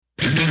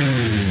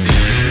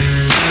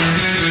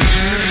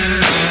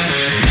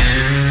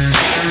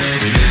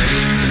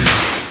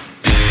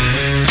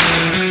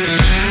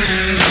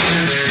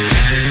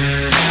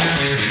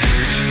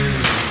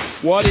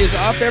What is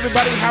up,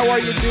 everybody? How are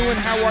you doing?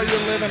 How are you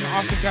living?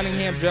 Austin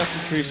Cunningham,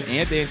 Justin Treese,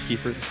 and Dan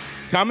Kiefer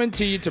coming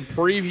to you to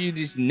preview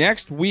this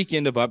next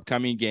weekend of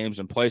upcoming games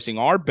and placing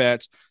our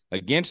bets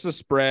against the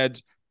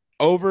spreads,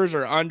 overs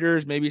or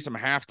unders, maybe some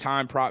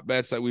halftime prop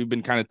bets that we've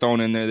been kind of throwing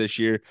in there this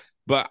year.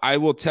 But I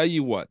will tell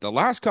you what, the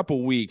last couple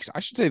of weeks, I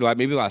should say like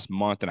maybe last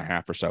month and a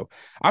half or so,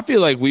 I feel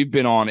like we've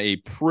been on a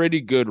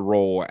pretty good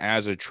roll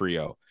as a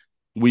trio.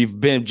 We've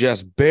been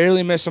just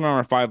barely missing on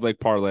our 5-leg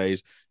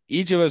parlays.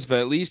 Each of us have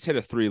at least hit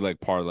a 3-leg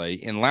parlay.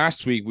 And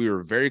last week, we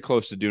were very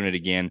close to doing it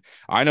again.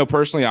 I know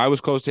personally, I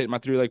was close to hitting my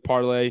 3-leg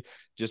parlay.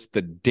 Just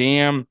the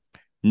damn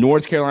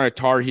North Carolina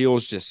Tar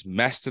Heels just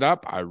messed it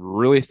up. I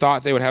really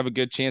thought they would have a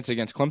good chance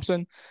against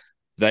Clemson.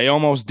 They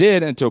almost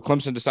did until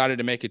Clemson decided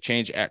to make a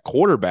change at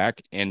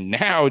quarterback. And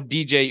now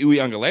DJ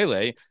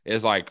Uiagalelei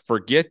is like,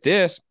 forget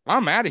this.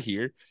 I'm out of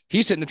here.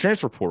 He's hitting the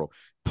transfer portal.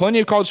 Plenty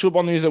of college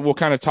football news that we'll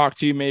kind of talk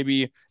to you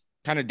maybe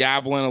kind of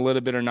dabble in a little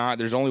bit or not.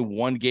 There's only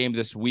one game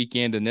this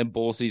weekend and then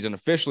bowl season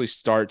officially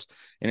starts.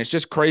 And it's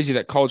just crazy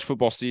that college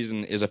football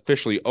season is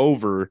officially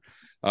over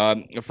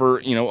for,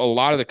 a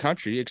lot of the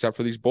country, except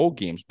for these bowl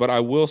games. But I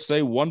will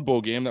say one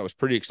bowl game that was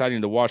pretty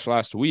exciting to watch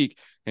last week.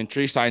 And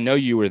Teresa, I know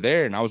you were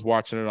there and I was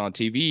watching it on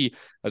TV. I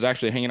was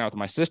actually hanging out with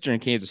my sister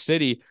in Kansas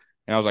City.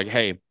 And I was like,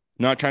 hey,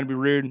 not trying to be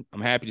rude. I'm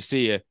happy to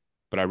see you,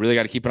 but I really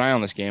got to keep an eye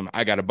on this game.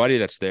 I got a buddy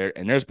that's there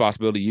and there's a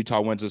possibility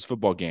Utah wins this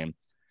football game.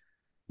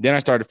 Then I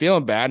started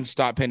feeling bad and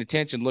stopped paying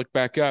attention, looked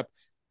back up.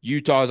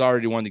 Utah has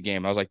already won the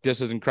game. I was like,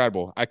 this is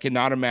incredible. I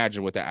cannot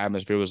imagine what the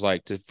atmosphere was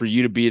like for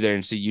you to be there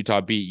and see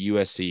Utah beat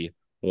USC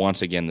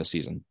once again this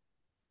season.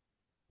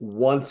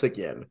 Once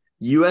again,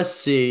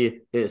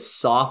 USC is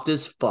soft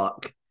as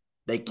fuck.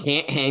 They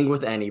can't hang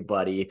with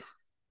anybody.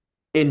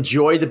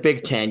 Enjoy the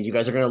Big Ten. You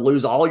guys are going to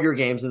lose all your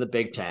games in the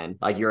Big Ten.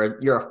 Like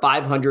you're a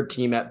 500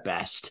 team at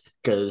best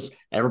because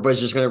everybody's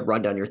just going to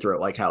run down your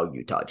throat like how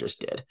Utah just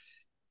did.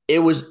 It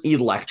was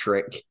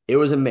electric. It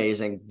was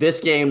amazing. This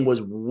game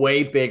was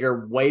way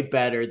bigger, way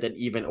better than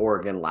even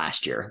Oregon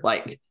last year.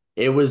 Like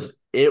it was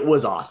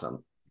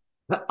awesome.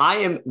 I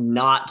am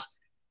not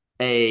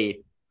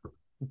a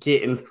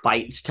get in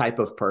fights type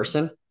of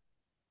person.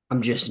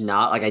 I'm just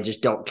not. Like I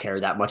just don't care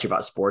that much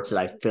about sports that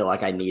I feel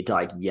like I need to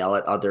like yell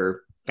at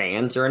other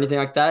fans or anything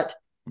like that.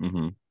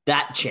 Mm-hmm.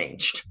 That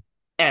changed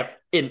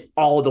in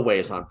all the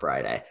ways on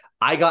Friday.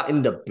 I got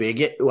in the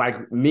biggest,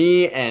 like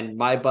me and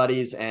my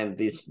buddies and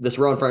this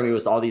row in front of me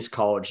was all these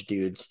college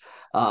dudes.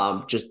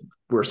 Just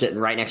we're sitting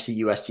right next to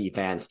USC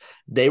fans.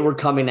 They were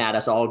coming at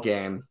us all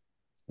game,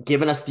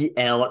 giving us the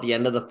L at the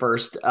end of the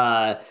first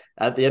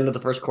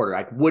quarter.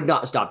 I would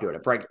not stop doing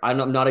it for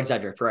I'm not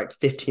exaggerating, for like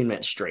 15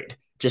 minutes straight,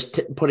 just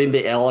putting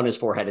the L on his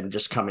forehead and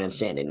just coming and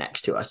standing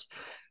next to us.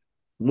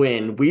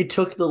 When we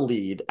took the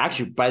lead,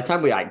 actually by the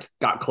time we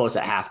got close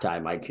at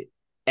halftime, like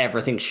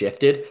everything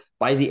shifted.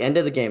 By the end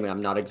of the game, and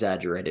I'm not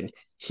exaggerating,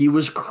 he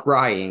was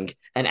crying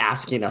and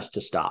asking us to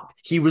stop.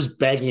 He was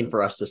begging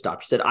for us to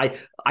stop. He said,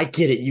 I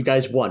get it. You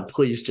guys won.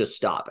 Please just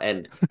stop.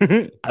 And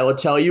I will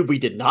tell you, we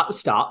did not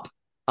stop.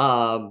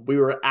 We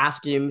were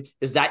asking,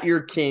 is that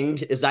your king?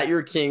 Is that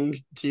your king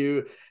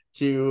to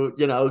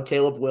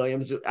Caleb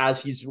Williams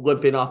as he's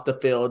limping off the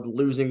field,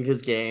 losing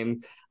his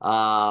game,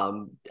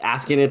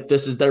 asking if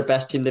this is their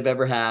best team they've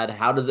ever had.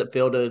 How does it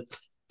feel to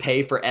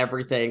pay for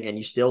everything and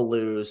you still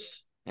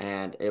lose?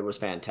 And it was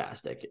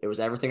fantastic. It was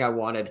everything I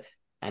wanted.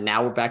 And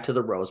now we're back to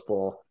the Rose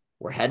Bowl.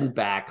 We're heading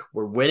back.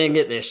 We're winning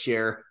it this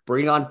year.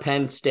 Bring on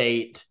Penn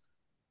State.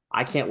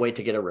 I can't wait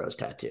to get a rose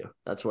tattoo.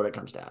 That's what it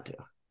comes down to.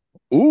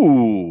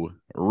 Ooh,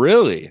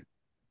 really?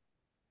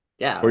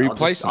 Yeah. Where are you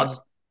placing it?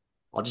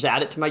 I'll just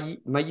add it to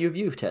my U of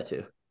U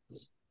tattoo.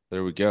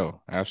 There we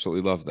go.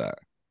 Absolutely love that.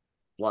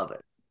 Love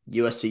it.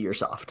 USC, you're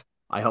soft.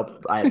 I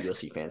hope I have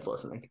USC fans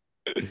listening.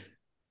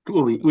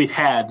 Well, we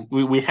had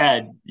you.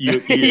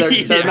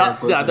 They're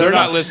not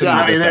listening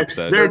to this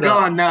episode. They're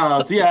gone now.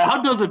 So yeah,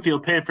 how does it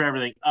feel paying for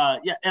everything?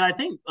 Yeah, and I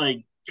think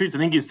Trees, I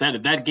think you said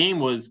it. That game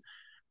was,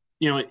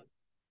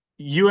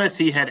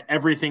 USC had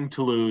everything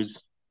to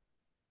lose.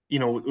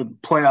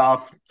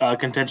 Playoff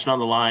contention on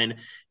the line,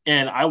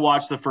 and I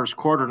watched the first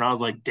quarter and I was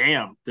like,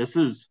 damn, this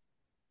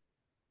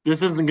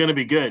isn't going to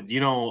be good.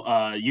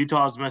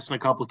 Utah's missing a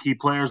couple of key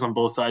players on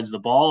both sides of the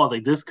ball. I was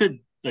like, this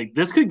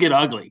could get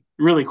ugly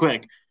really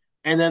quick.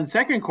 And then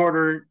second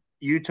quarter,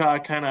 Utah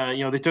kind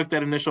of, they took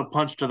that initial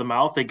punch to the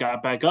mouth. They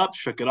got back up,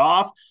 shook it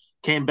off,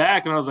 came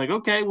back. And I was like,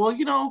 okay, well,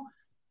 USC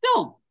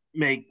will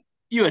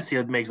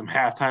make some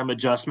halftime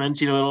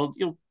adjustments.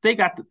 They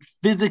got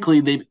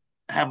physically, they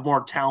have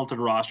more talented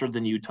roster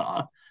than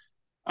Utah,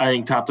 I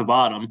think, top to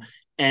bottom.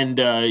 And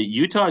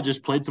Utah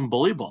just played some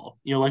bully ball,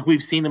 like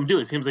we've seen them do.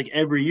 It seems like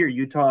every year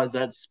Utah is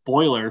that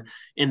spoiler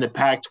in the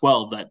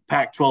Pac-12. That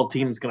Pac-12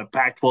 team is going to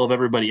Pac-12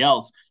 everybody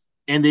else.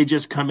 And they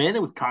just come in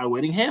with Kyle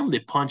Whittingham. They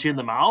punch you in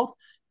the mouth.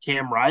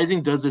 Cam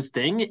Rising does his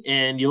thing.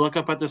 And you look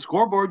up at the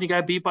scoreboard, you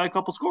got beat by a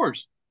couple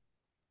scores.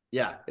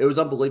 Yeah, it was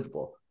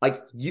unbelievable.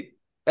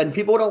 And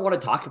people don't want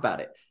to talk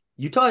about it.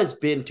 Utah has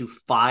been to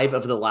 5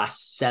 of the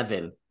last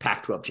 7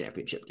 Pac-12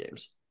 championship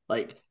games.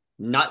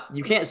 Not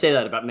you can't say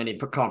that about many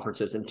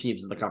conferences and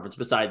teams in the conference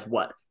besides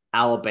what?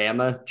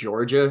 Alabama,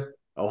 Georgia,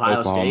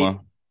 Ohio State,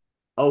 Oklahoma.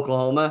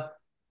 Oklahoma,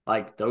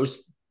 like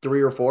those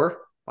three or four.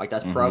 Like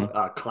that's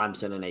Mm-hmm.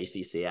 Clemson and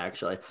ACC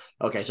actually.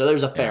 Okay, so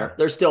Yeah.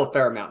 there's still a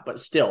fair amount, but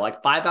still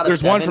like 5 out of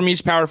There's one 7. from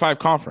each Power 5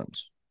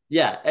 conference.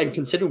 Yeah, and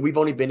considering we've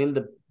only been in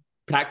the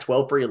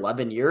Pac-12 for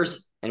 11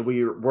 years and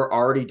we're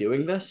already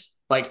doing this,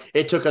 like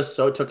it took us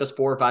 4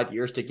 or 5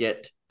 years to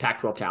get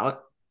Pac-12 talent.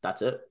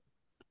 That's it.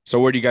 So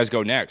where do you guys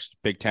go next?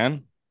 Big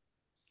 10?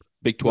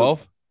 Big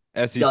 12?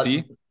 SEC? I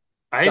think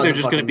they're Doesn't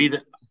just going to fucking- be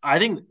the. I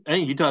think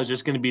Utah is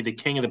just going to be the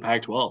king of the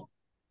Pac-12.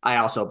 I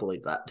also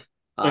believe that.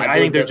 I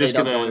think they're believe that just they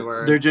don't going go to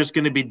anywhere. they're just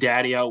going to be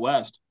daddy out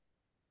west.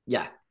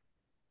 Yeah.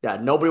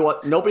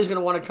 Nobody's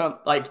gonna want to come.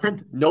 Like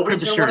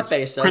nobody's gonna want to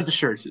face us. Print the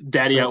shirts,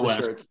 daddy Print out the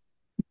west. shirts.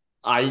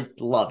 I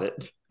love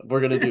it.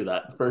 We're gonna do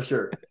that for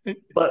sure.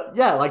 But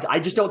yeah, like I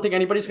just don't think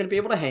anybody's gonna be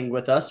able to hang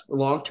with us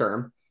long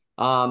term.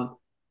 And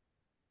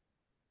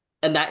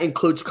that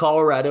includes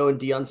Colorado and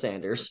Deion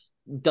Sanders.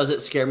 Does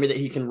it scare me that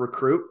he can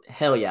recruit?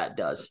 Hell yeah, it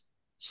does.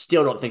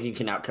 Still don't think he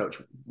can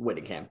outcoach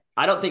Whittingham.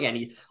 I don't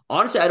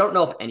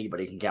know if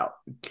anybody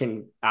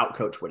can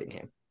outcoach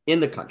Whittingham in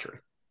the country.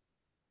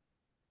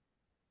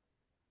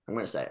 I'm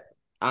going to say it.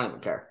 I don't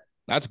even care.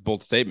 That's a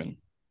bold statement.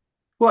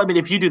 Well, I mean,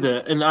 if you do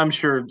and I'm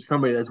sure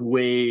somebody that's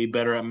way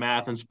better at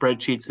math and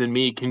spreadsheets than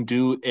me can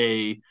do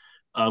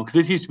because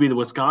this used to be the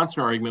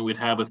Wisconsin argument we'd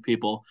have with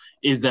people,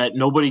 is that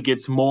nobody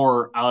gets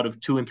more out of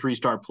 2 and 3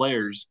 star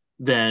players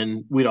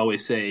than we'd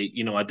always say,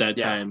 at that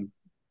time,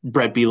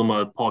 Brett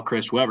Bielema, Paul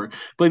Chryst, whoever.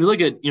 But if you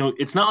look at,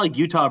 it's not like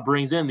Utah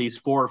brings in these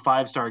 4 or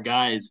 5 star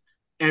guys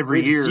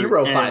every year.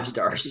 0 5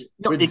 stars.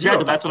 No,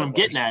 exactly. That's what I'm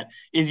getting at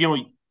is,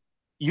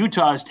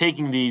 Utah is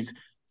taking these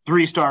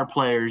 3-star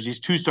players, these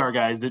 2-star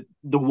guys, the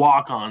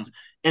walk-ons,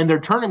 and they're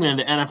turning them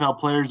into NFL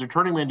players. They're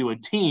turning them into a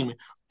team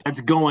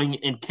that's going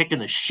and kicking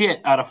the shit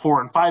out of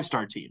 4 and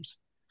 5-star teams.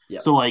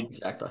 Yep, so,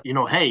 exactly.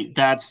 Hey,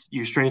 that's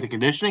your strength and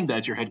conditioning.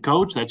 That's your head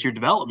coach. That's your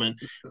development,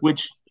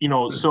 which,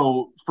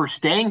 so for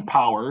staying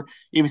power,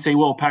 if you say,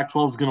 well,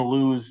 Pac-12 is going to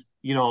lose,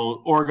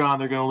 Oregon,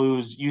 they're going to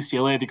lose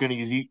UCLA, they're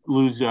going to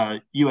lose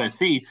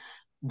USC.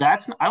 I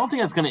don't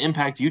think that's going to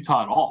impact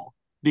Utah at all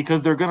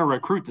because they're going to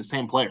recruit the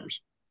same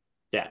players.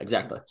 Yeah,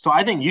 exactly. So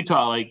I think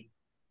Utah,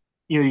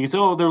 you can say,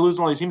 oh, they're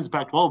losing all these teams in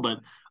Pac-12, but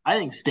I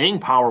think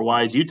staying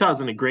power-wise,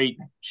 Utah's in a great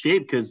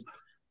shape because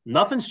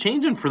nothing's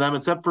changing for them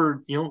except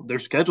for, their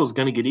schedule is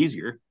going to get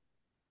easier.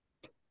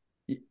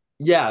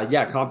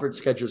 Yeah, conference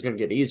schedule is going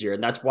to get easier,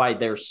 and that's why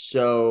they're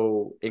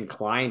so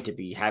inclined to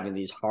be having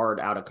these hard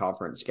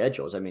out-of-conference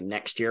schedules. I mean,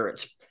 next year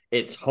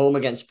it's home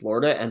against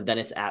Florida, and then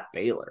it's at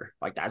Baylor.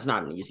 Like, that's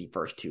not an easy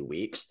first 2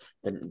 weeks.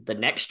 The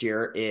next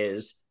year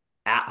is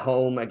at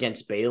home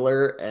against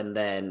Baylor and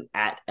then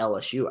at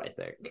LSU, I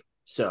think.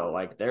 So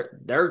like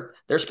they're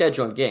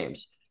scheduling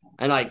games.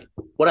 And like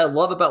what I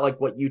love about like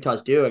what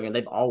Utah's doing, and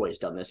they've always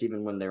done this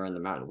even when they're in the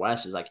Mountain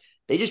West, is like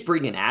they just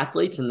bring in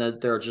athletes and then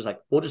they're just like,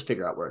 we'll just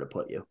figure out where to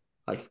put you.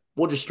 Like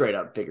we'll just straight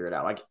up figure it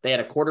out. Like they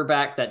had a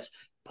quarterback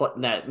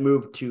that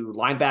moved to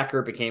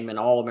linebacker, became an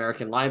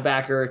All-American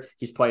linebacker.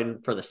 He's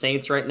playing for the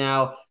Saints right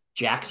now.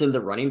 Jackson, the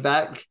running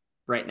back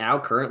right now,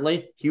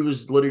 currently, he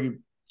was literally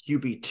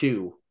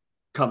QB2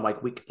 come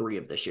like week 3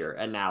 of this year,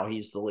 and now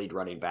he's the lead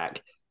running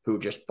back who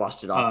just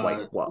busted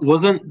off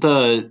wasn't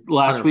the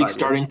last week's 105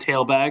 starting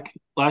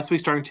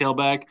yards.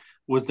 tailback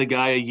was the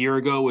guy a year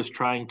ago was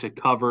trying to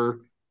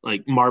cover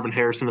like Marvin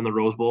Harrison in the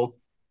Rose Bowl.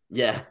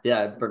 Yeah,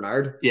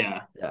 Bernard.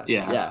 Yeah.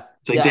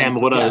 It's like, yeah, damn,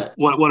 what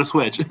a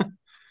switch.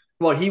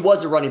 Well, he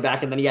was a running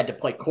back, and then he had to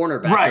play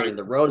cornerback Right. during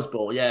the Rose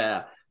Bowl.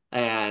 Yeah,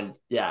 and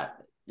yeah.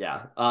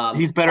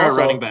 He's better at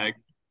running back.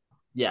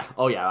 Yeah.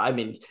 Oh, yeah. I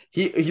mean,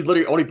 he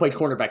literally only played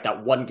cornerback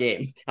that one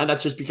game, and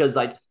that's just because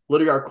like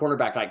literally our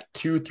cornerback like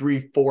 2,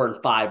 3, 4,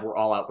 and 5 were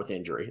all out with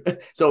injury.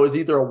 So it was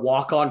either a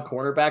walk-on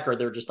cornerback or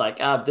they're just like,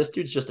 this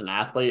dude's just an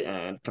athlete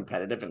and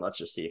competitive, and let's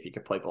just see if he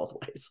can play both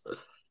ways.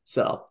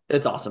 So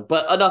it's awesome.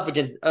 But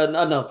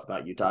enough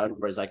about Utah.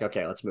 Everybody's like,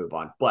 okay, let's move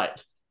on.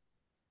 But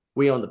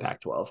we own the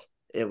Pac-12.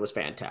 It was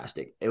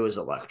fantastic. It was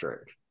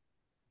electric.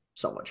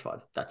 So much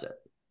fun. That's it.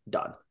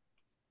 Done.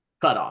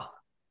 Cut off.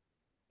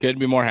 Couldn't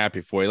be more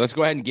happy for you. Let's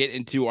go ahead and get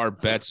into our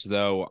bets,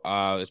 though.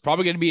 It's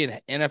probably going to be an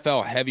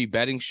NFL-heavy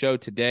betting show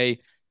today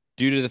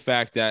due to the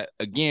fact that,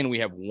 again, we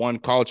have one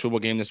college football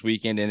game this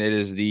weekend, and it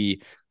is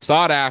the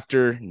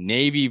sought-after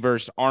Navy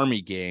versus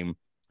Army game.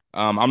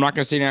 I'm not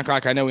going to say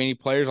like I know any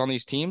players on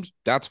these teams.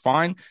 That's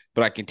fine.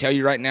 But I can tell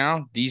you right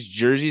now, these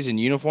jerseys and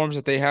uniforms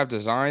that they have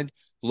designed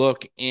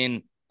look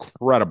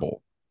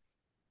incredible.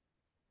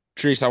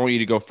 Treese, I want you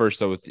to go first,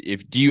 though.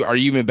 Are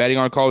you even betting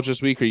on college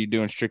this week, or are you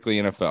doing strictly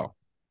NFL?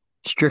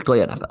 Strictly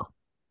NFL.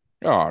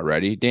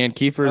 Alrighty. Dan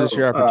Kiefer, this is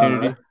your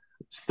opportunity.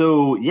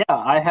 So, yeah,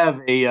 I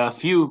have a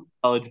few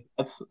college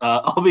bets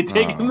I'll be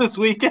taking this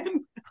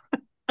weekend.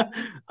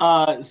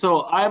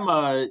 So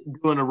I'm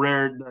doing a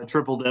rare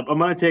triple dip. I'm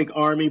going to take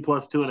Army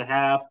plus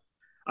 2.5.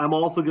 I'm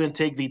also going to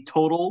take the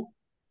total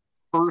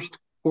first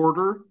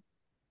quarter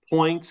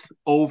points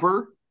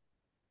over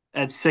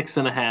at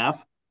 6.5.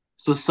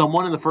 So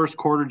someone in the first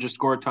quarter just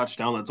score a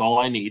touchdown. That's all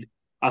I need.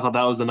 I thought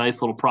that was a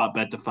nice little prop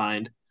bet to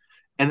find.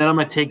 And then I'm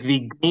going to take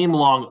the game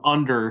long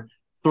under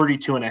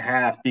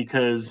 32.5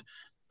 because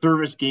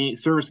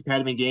Service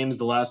Academy games,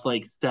 the last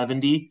like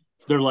 70,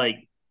 they're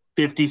like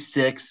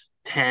 56,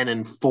 10,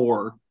 and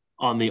 4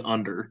 on the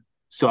under.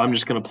 So I'm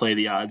just going to play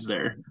the odds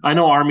there. I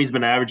know Army's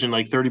been averaging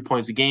like 30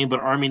 points a game, but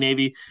Army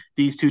Navy,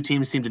 these two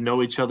teams seem to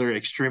know each other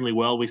extremely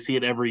well. We see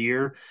it every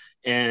year.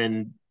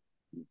 And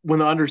when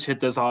the unders hit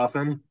this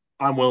often,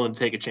 I'm willing to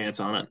take a chance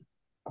on it.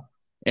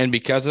 And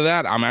because of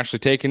that, I'm actually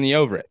taking the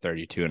over at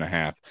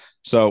 32.5.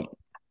 So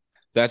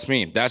that's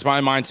me. That's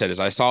my mindset is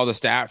I saw the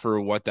stat for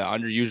what the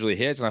under usually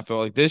hits, and I felt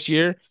like this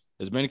year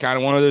has been kind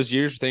of one of those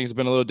years where things have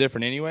been a little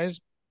different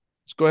anyways.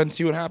 Let's go ahead and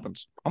see what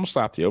happens. I'm going to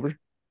slap the over.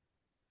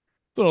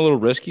 Feeling a little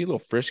risky, a little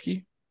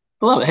frisky.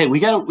 I love it. Hey, we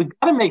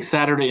gotta make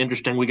Saturday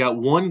interesting. We got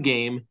one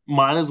game.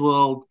 Might as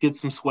well get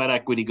some sweat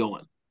equity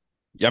going.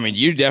 I mean,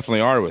 you definitely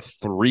are with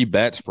 3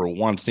 bets for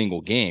one single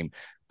game.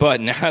 But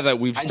now that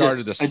we've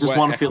started the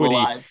sweat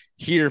equity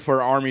here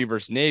for Army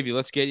versus Navy,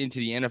 let's get into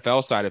the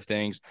NFL side of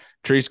things.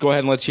 Treese, go ahead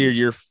and let's hear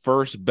your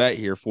first bet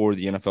here for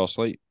the NFL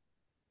slate.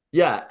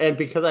 Yeah, and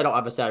because I don't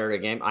have a Saturday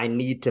game, I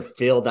need to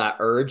feel that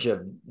urge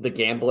of the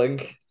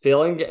gambling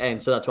feeling,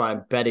 and so that's why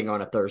I'm betting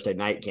on a Thursday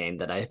night game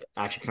that I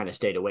actually kind of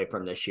stayed away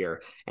from this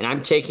year. And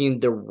I'm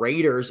taking the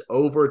Raiders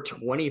over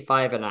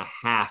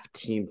 25.5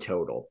 team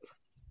total.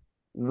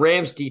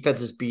 Rams defense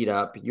is beat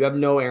up. You have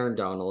no Aaron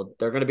Donald.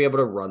 They're going to be able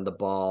to run the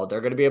ball.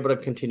 They're going to be able to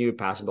continue to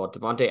pass the ball.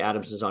 Devontae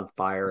Adams is on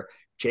fire.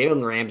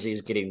 Jalen Ramsey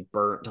is getting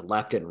burnt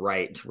left and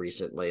right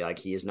recently. Like,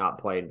 he is not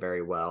playing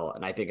very well.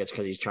 And I think it's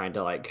because he's trying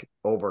to like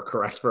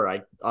overcorrect for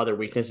like other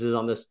weaknesses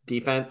on this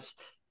defense.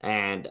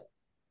 And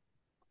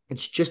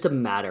it's just a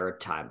matter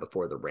of time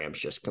before the Rams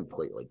just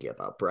completely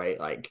give up, right?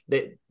 Like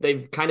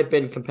they've kind of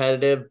been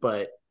competitive,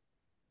 but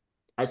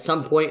at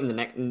some point in the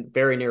next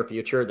very near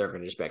future, they're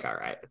going to just be like, all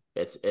right,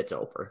 it's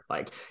over.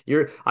 Like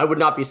I would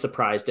not be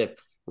surprised if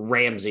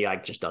Ramsey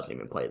like just doesn't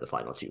even play the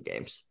final 2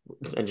 games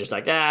and just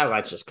like,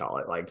 let's just call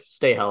it, like,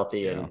 stay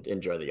healthy and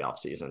enjoy the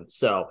offseason.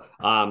 So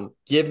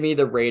give me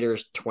the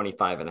Raiders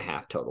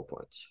 25.5 total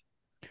points.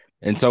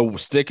 And so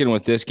sticking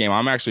with this game,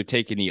 I'm actually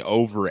taking the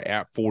over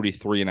at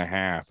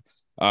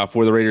 43.5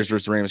 for the Raiders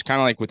versus the Rams.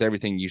 Kind of like with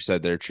everything you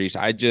said there, Treese.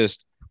 I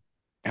just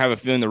have a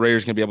feeling the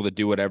Raiders going to be able to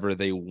do whatever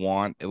they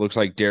want. It looks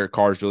like Derek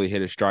Carr's really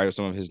hit his stride with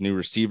some of his new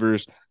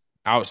receivers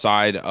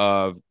outside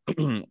of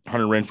Hunter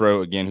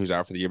Renfrow, again, who's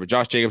out for the year. But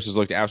Josh Jacobs has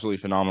looked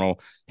absolutely phenomenal.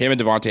 Him and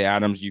Devontae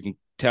Adams, you can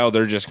tell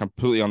they're just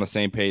completely on the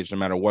same page no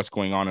matter what's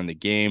going on in the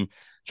game.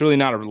 It's really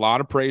not a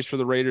lot of praise for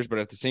the Raiders, but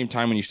at the same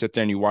time, when you sit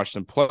there and you watch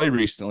them play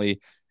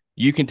recently,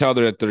 you can tell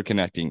that they're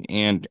connecting.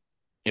 And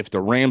if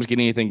the Rams get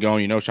anything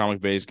going, Sean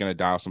McVay is going to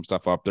dial some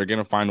stuff up. They're going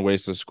to find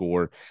ways to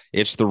score.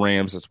 It's the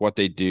Rams. That's what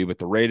they do. But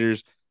the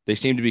Raiders, they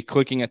seem to be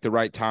clicking at the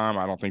right time.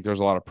 I don't think there's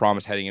a lot of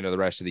promise heading into the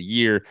rest of the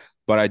year,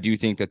 but I do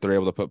think that they're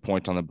able to put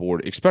points on the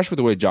board, especially with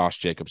the way Josh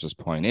Jacobs is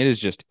playing. It is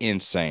just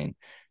insane.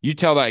 You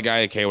tell that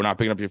guy, okay, we're not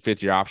picking up your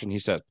 5th-year option. He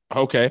says,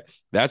 okay,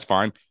 that's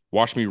fine.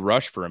 Watch me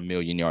rush for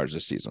 1,000,000 yards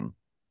this season.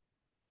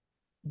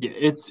 Yeah,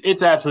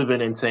 it's absolutely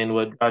been insane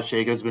what Josh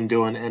Jacobs has been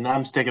doing, and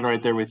I'm sticking right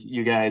there with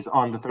you guys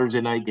on the Thursday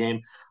night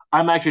game.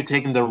 I'm actually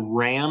taking the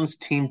Rams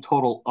team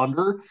total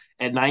under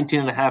at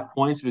 19.5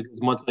 points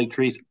because, much like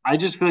Treese, I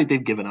just feel like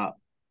they've given up.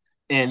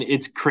 And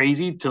it's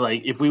crazy to,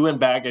 like, if we went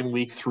back in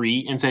week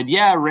 3 and said,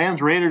 yeah,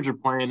 Rams Raiders are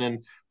playing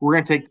and we're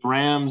going to take the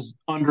Rams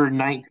under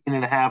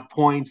 19.5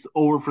 points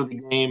over for the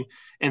game.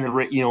 And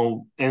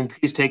and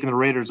he's taking the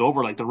Raiders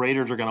over, like the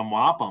Raiders are going to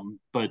mop them.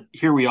 But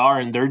here we are.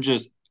 And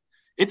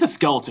it's a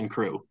skeleton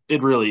crew.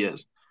 It really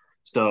is.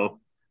 So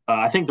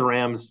I think the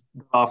Rams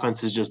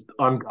offense is just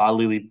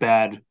ungodly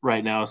bad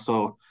right now.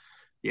 So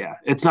yeah,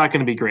 it's not going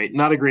to be great.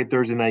 Not a great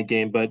Thursday night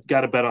game, but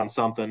got to bet on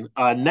something.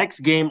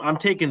 Next game, I'm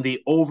taking the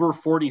over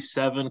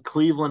 47,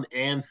 Cleveland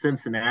and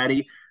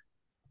Cincinnati.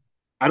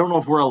 I don't know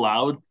if we're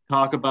allowed to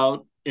talk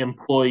about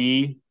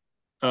employee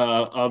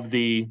of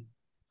the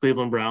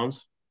Cleveland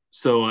Browns.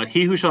 So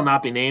he who shall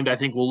not be named, I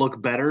think, will look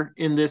better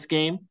in this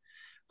game.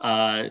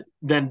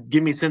 Then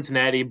give me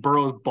Cincinnati.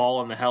 Burrow's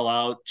balling the hell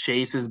out.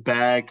 Chase is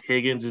back.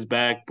 Higgins is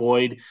back.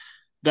 Boyd.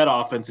 That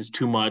offense is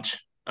too much.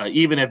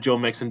 Even if Joe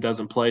Mixon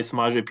doesn't play,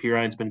 Samaje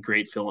Perine's been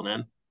great filling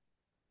in.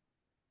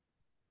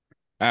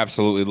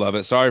 Absolutely love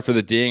it. Sorry for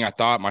the ding. I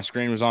thought my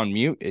screen was on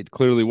mute. It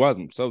clearly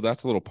wasn't. So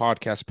that's a little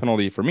podcast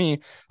penalty for me.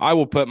 I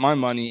will put my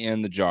money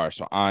in the jar.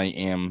 So I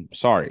am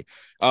sorry.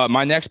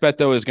 My next bet,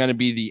 though, is going to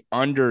be the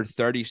under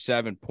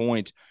 37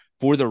 points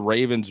for the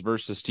Ravens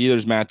versus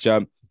Steelers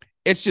matchup.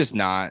 It's just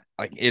not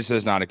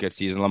a good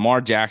season. Lamar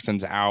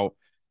Jackson's out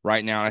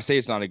right now. And I say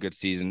it's not a good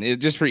season.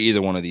 Just for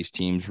either one of these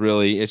teams,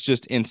 really. It's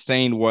just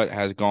insane what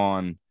has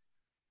gone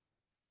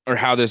or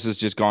how this has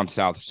just gone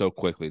south so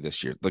quickly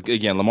this year. Like,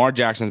 again, Lamar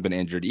Jackson's been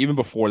injured. Even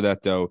before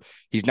that, though,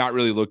 he's not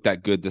really looked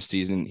that good this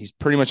season. He's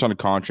pretty much on a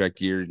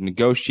contract year,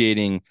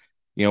 negotiating,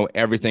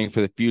 everything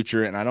for the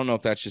future. And I don't know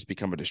if that's just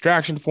become a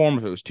distraction for him,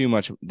 if it was too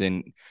much,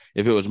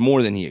 if it was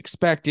more than he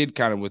expected,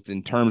 kind of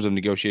in terms of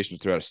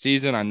negotiations throughout a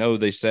season. I know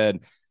they said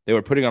they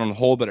were putting it on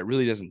hold, but it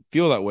really doesn't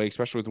feel that way,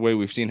 especially with the way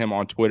we've seen him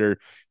on Twitter.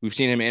 We've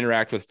seen him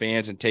interact with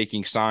fans and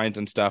taking signs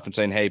and stuff and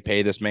saying, hey,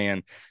 pay this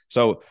man.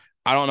 So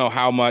I don't know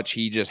how much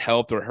he just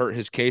helped or hurt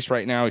his case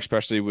right now,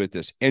 especially with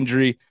this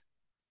injury.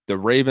 The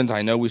Ravens,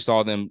 I know we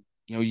saw them,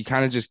 you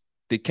kind of just,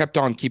 they kept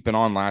on keeping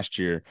on last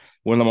year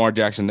when Lamar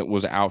Jackson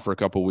was out for a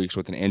couple of weeks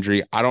with an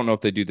injury. I don't know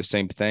if they do the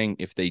same thing.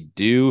 If they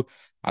do,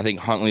 I think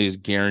Huntley is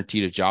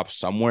guaranteed a job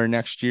somewhere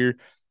next year.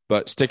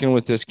 But sticking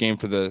with this game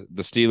for the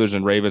Steelers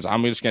and Ravens,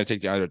 I'm just going to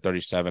take the under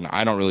 37.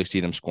 I don't really see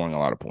them scoring a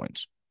lot of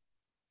points.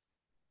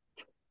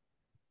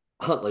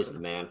 Huntley's the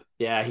man.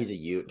 Yeah, he's a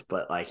Ute,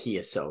 but like he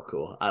is so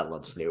cool. I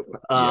love Snoop.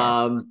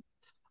 Yeah.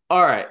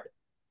 All right.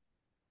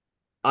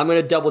 I'm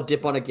gonna double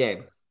dip on a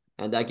game,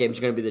 and that game's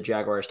gonna be the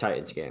Jaguars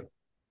Titans game.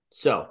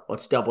 So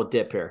let's double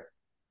dip here.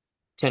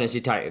 Tennessee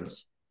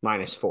Titans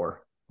 -4.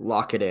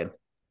 Lock it in.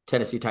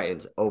 Tennessee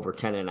Titans over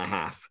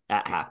 10.5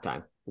 at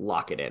halftime.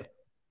 Lock it in.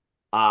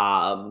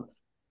 I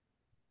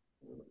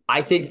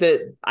think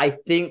the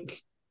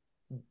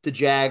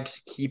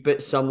Jags keep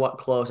it somewhat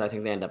close. I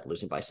think they end up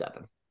losing by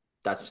 7.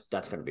 That's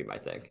going to be my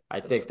thing.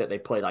 I think that they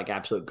played like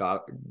absolute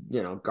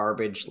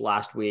garbage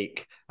last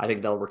week. I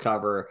think they'll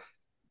recover.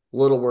 A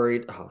little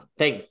worried.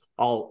 Thank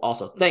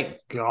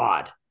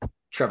God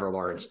Trevor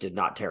Lawrence did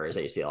not tear his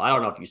ACL. I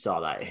don't know if you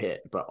saw that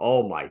hit, but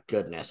oh my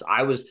goodness.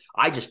 I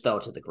just fell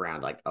to the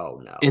ground like,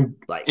 oh no.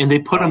 And they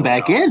put him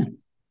back in.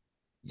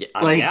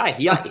 Yeah,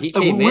 he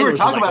came in. We were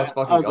talking about. Let's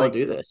fucking go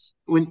do this.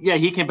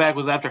 He came back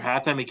was after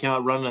halftime. He came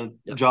out running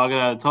and jogging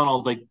out of the tunnel. I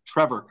was like,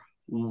 Trevor,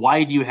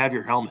 why do you have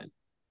your helmet?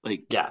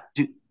 Like, yeah,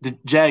 the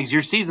Jags,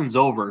 your season's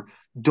over.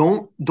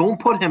 Don't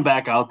put him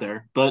back out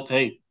there. But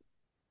hey,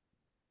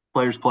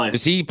 players play.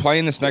 Is he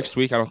playing this next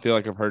week? I don't feel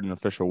like I've heard an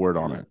official word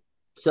on it.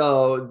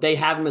 So they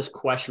have him as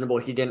questionable.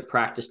 He didn't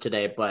practice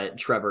today, but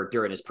Trevor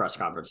during his press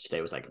conference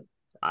today was like,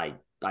 I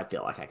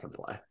feel like I can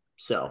play.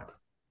 So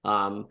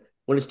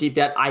when it's deep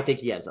debt, I think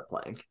he ends up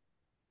playing.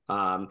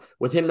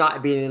 With him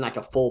not being in like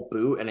a full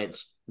boot and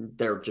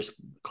they're just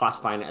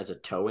classifying it as a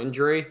toe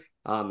injury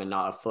and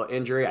not a foot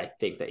injury, I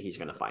think that he's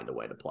going to find a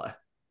way to play.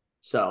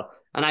 So,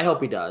 and I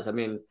hope he does. I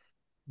mean,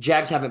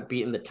 Jags haven't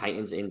beaten the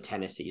Titans in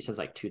Tennessee since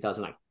like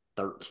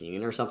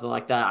 2013 or something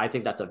like that. I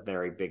think that's a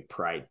very big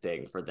pride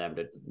thing for them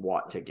to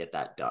want to get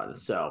that done.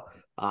 So,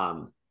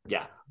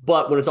 yeah.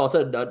 But when it's all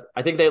said and done,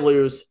 I think they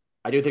lose.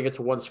 I do think it's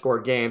a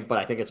 1-score game, but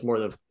I think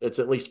it's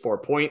at least 4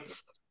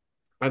 points.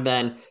 And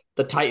then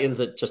the Titans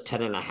at just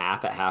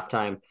 10.5 at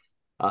halftime.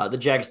 The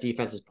Jags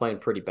defense is playing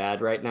pretty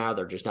bad right now.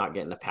 They're just not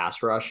getting a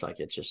pass rush. Like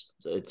it's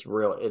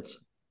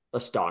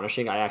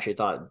astonishing. I actually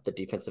thought the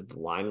defensive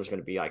line was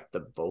going to be like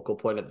the vocal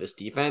point of this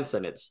defense,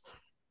 and it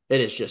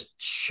is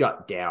just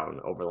shut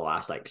down over the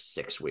last like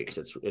 6 weeks.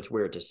 It's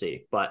weird to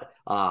see, but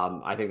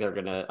I think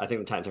the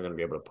Titans are going to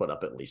be able to put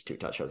up at least 2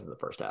 touchdowns in the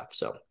first half.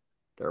 So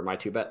there are my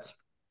 2 bets.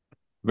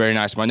 Very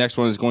nice. My next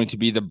one is going to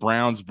be the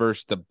Browns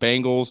versus the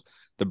Bengals.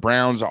 The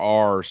Browns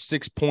are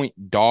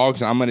 6-point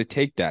dogs, and I'm going to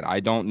take that. I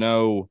don't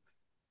know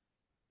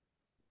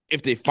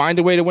if they find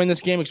a way to win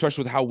this game,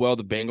 especially with how well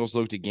the Bengals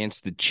looked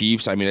against the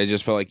Chiefs. I mean, I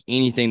just felt like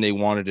anything they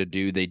wanted to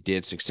do, they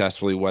did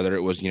successfully, whether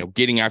it was,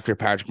 getting after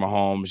Patrick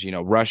Mahomes,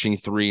 rushing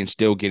 3 and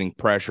still getting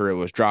pressure. It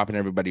was dropping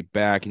everybody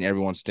back and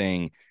everyone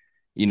staying,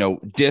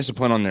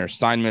 disciplined on their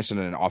assignments. And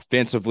then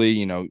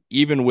offensively,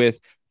 even with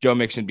Joe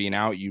Mixon being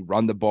out, you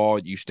run the ball,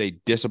 you stay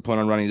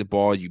disciplined on running the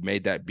ball. You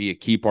made that be a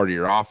key part of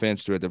your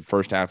offense throughout the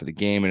first half of the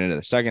game and into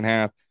the second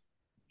half.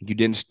 You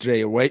didn't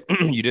stray away.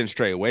 You didn't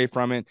stray away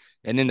from it.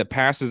 And then the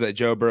passes that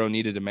Joe Burrow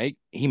needed to make,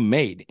 he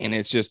made. And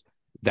it's just,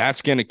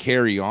 that's going to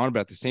carry on. But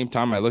at the same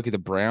time, I look at the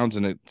Browns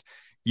and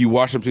you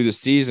watch them through the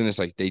season. It's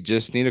like they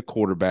just need a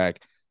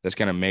quarterback that's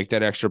going to make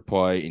that extra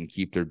play and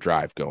keep their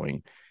drive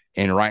going.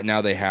 And right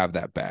now they have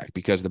that back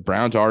because the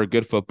Browns are a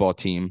good football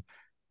team.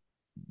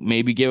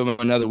 Maybe give them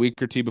another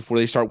week or 2 before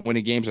they start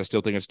winning games. I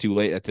still think it's too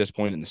late at this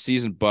point in the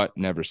season, but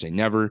never say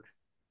never.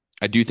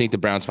 I do think the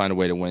Browns find a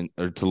way to win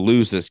or to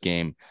lose this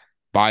game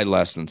by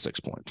less than 6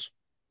 points.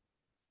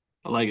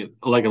 I like it.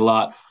 I like it a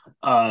lot.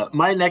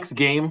 My next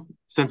game,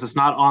 since it's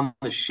not on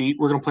the sheet,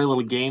 we're going to play a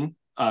little game.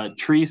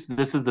 Treese,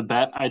 this is the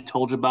bet I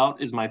told you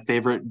about, is my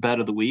favorite bet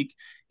of the week.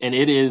 And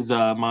it is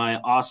my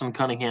Austin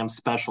Cunningham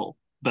special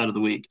bet of the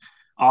week.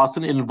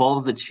 Austin, it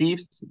involves the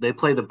Chiefs. They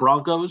play the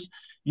Broncos.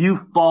 You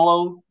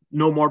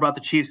know more about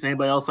the Chiefs than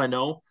anybody else I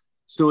know.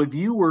 So if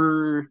you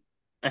were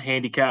a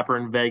handicapper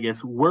in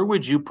Vegas, where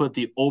would you put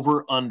the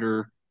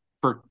over-under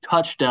for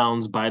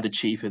touchdowns by the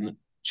Chiefs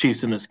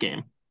in this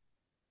game?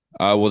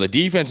 Well, the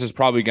defense is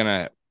probably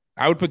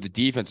I would put the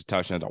defensive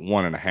touchdowns at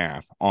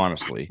 1.5,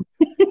 honestly,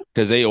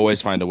 because they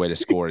always find a way to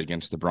score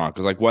against the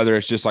Broncos. Like whether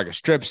it's just like a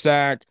strip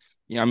sack,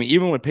 I mean,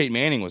 even when Peyton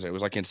Manning was there, it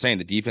was like insane.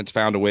 The defense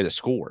found a way to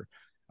score.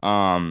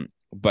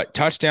 But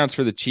touchdowns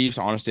for the Chiefs,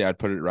 honestly, I'd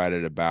put it right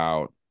at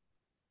about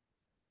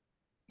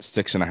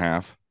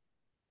 6.5.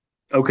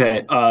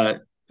 Okay.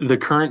 The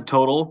current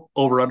total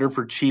over-under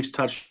for Chiefs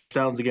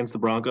touchdowns against the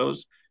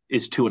Broncos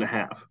is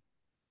 2.5.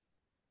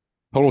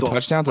 Total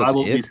touchdowns? That's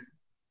it?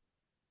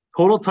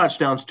 Total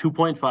touchdowns,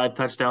 2.5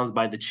 touchdowns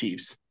by the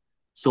Chiefs.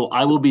 So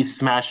I will be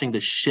smashing the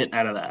shit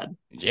out of that.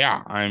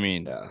 Yeah, I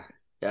mean,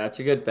 Yeah, it's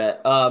a good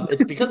bet.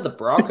 It's because the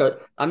Broncos.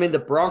 I mean, the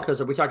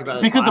Broncos. We talked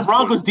about this Because the last week.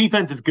 Broncos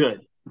defense is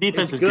good. It's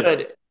Defense is good.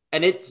 good,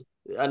 and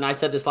and I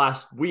said this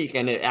last week,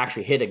 and it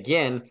actually hit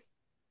again.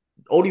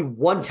 Only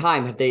one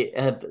time have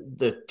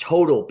the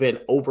total been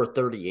over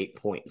 38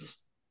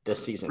 points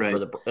this season Right. for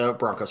the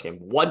Broncos game.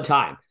 One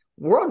time.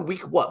 We're on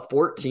week what,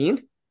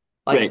 14?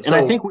 Like, Right. And so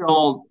I think we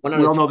all know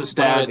the 1 out of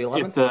stat. the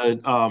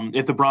 11.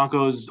 If the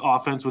Broncos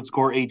offense would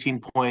score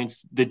 18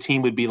 points, the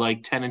team would be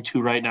like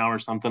 10-2 right now or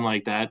something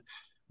like that.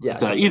 Yeah,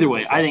 But something either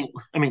way,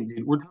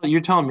 ridiculous.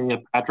 you're telling me a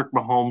Patrick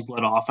Mahomes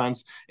led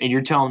offense and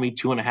you're telling me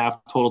 2.5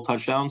 total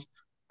touchdowns.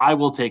 I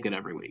will take it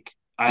every week.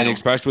 I and don't care.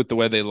 especially with the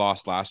way they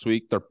lost last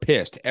week, they're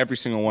pissed. Every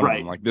single one of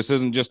them. Right. Like, this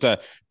isn't just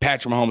a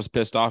Patrick Mahomes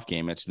pissed off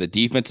game. It's the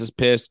defense is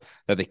pissed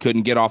that they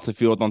couldn't get off the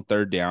field on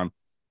third down.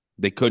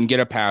 They couldn't get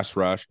a pass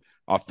rush.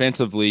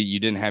 Offensively, you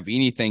didn't have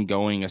anything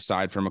going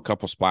aside from a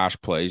couple splash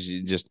plays.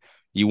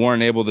 You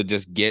weren't able to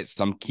just get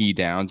some key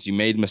downs. You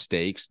made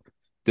mistakes.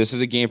 This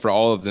is a game for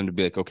all of them to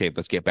be like, okay,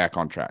 let's get back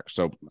on track.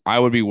 So I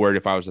would be worried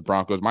if I was the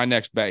Broncos. My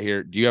next bet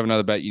here. Do you have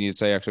another bet you need to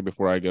say actually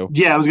before I go?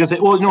 Yeah, I was gonna say.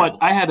 Well, you know what?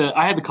 I had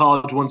the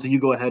college one, so you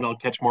go ahead and I'll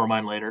catch more of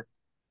mine later.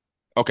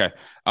 Okay.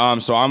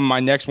 So my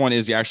next one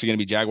is actually going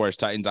to be Jaguars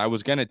Titans. I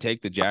was going to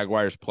take the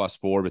Jaguars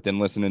 +4, but then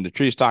listening to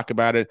Trees talk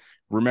about it,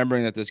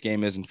 remembering that this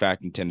game is in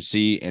fact in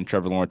Tennessee and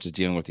Trevor Lawrence is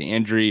dealing with the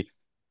injury.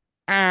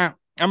 I'm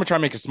gonna try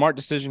to make a smart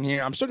decision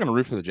here. I'm still gonna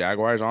root for the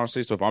Jaguars,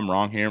 honestly. So if I'm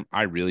wrong here,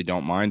 I really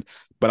don't mind.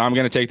 But I'm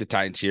gonna take the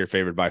Titans here,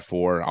 favored by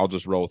 4. I'll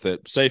just roll with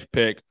it. Safe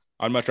pick.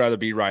 I'd much rather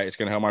be right. It's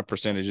gonna help my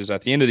percentages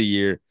at the end of the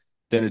year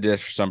than it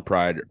is for some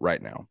pride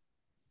right now.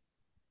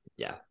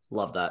 Yeah,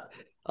 love that.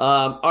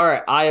 All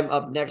right, I am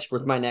up next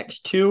with my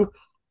next two.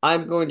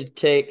 I'm going to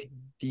take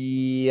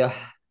the.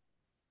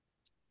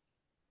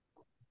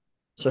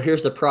 So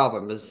here's the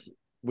problem: is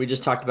we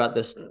just talked about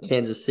this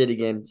Kansas City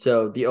game.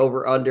 So the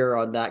over under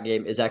on that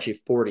game is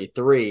actually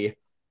 43.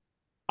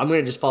 I'm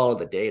going to just follow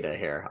the data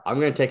here. I'm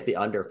going to take the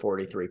under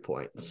 43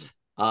 points.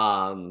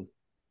 In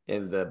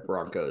the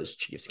Broncos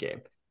Chiefs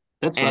game.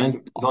 That's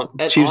And, fine.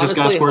 and Chiefs just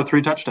got to honestly, score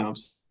 3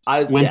 touchdowns.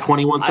 Win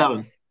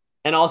 21-7.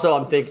 And also,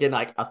 I'm thinking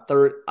like a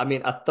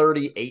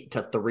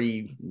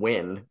 38-3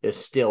 win is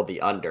still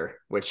the under,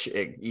 which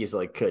it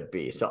easily could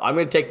be. So I'm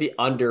going to take the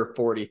under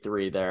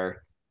 43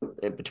 there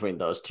in between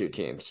those two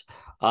teams.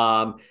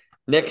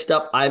 Next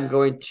up, I'm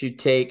going to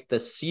take the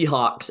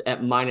Seahawks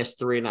at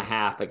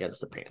 -3.5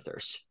 against the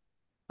Panthers.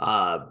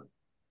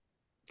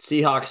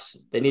 Seahawks,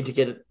 they need to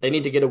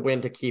get a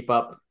win to keep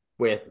up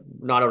with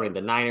not only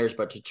the Niners,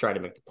 but to try to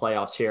make the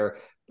playoffs here.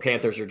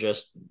 Panthers are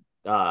just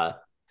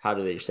how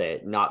do they say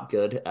it? Not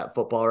good at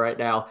football right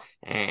now.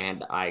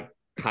 And I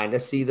kind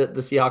of see that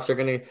the Seahawks are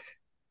going to.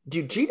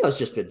 Dude, Geno's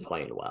just been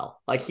playing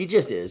well. Like, he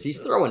just is. He's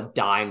throwing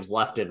dimes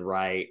left and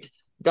right.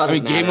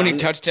 Doesn't matter. Game-winning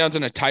touchdowns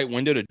in a tight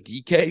window to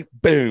DK.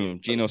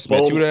 Boom. Geno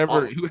Smith.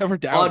 Boom. Whoever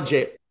down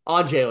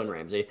on Jalen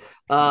Ramsey.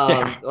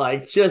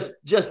 Like,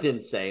 just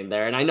insane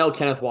there. And I know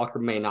Kenneth Walker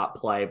may not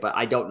play, but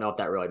I don't know if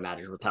that really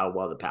matters with how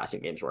well the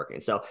passing game's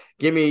working. So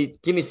give me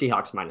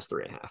Seahawks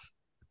 -3.5.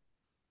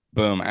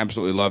 Boom.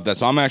 Absolutely love that.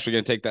 So I'm actually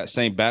going to take that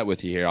same bet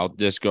with you here. I'll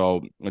just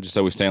so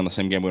we stay on the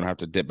same game. We don't have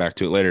to dip back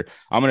to it later.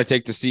 I'm going to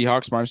take the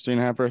Seahawks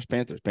 -3.5 versus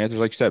Panthers. Panthers,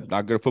 like you said,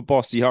 not good at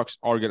football. Seahawks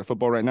are good at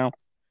football right now.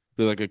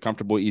 Feel like a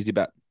comfortable, easy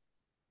bet.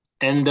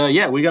 And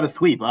yeah, we got a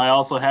sweep. I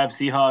also have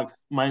Seahawks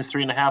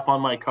 -3.5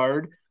 on my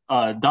card.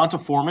 Donta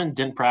Foreman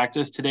didn't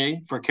practice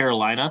today for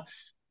Carolina.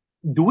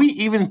 Do we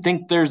even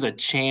think there's a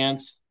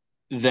chance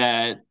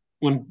that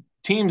when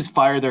teams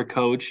fire their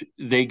coach,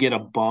 they get a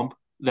bump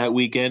that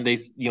weekend? They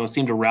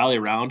seem to rally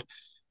around.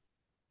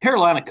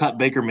 Carolina cut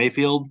Baker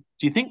Mayfield.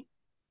 Do you think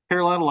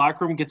Carolina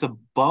locker room gets a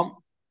bump?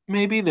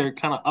 Maybe they're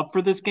kind of up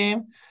for this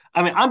game.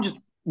 I mean,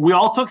 we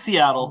all took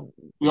Seattle.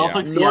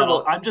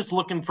 Seattle. I'm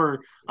looking for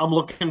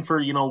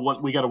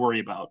what we got to worry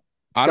about.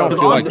 I don't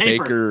feel like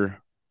Baker.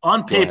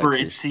 On paper,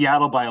 it's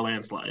Seattle by a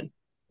landslide.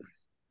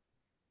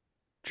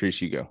 Trees,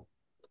 you go.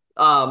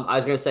 I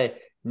was going to say,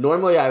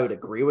 normally I would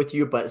agree with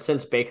you, but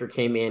since Baker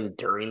came in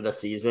during the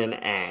season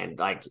and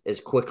like is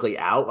quickly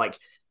out, like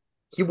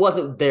he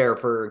wasn't there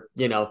for,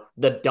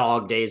 the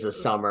dog days of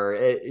summer,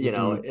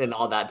 and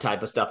all that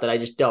type of stuff, that I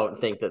just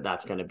don't think that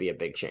that's going to be a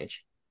big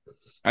change.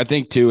 I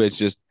think too, it's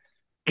just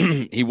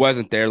he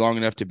wasn't there long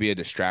enough to be a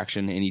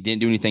distraction, and he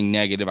didn't do anything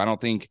negative. I don't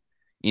think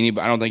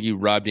he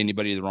rubbed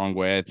anybody the wrong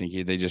way. I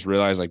think they just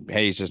realized, like,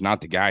 hey, he's just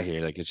not the guy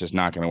here. Like, it's just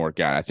not going to work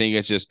out. I think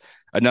it's just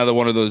another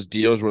one of those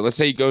deals where, let's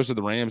say he goes to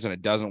the Rams and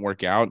it doesn't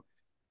work out.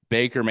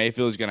 Baker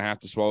Mayfield is going to have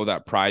to swallow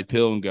that pride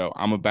pill and go,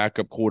 I'm a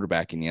backup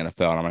quarterback in the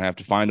NFL, and I'm going to have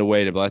to find a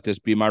way to let this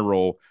be my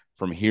role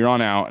from here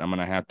on out. And I'm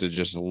going to have to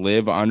just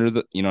live under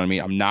the, you know what I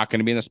mean? I'm not going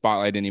to be in the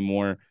spotlight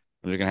anymore.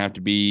 I'm just going to have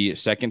to be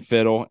second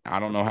fiddle. I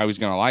don't know how he's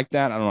going to like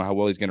that. I don't know how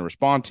well he's going to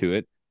respond to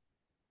it.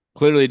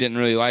 Clearly didn't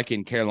really like it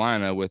in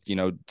Carolina with,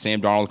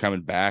 Sam Darnold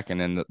coming back and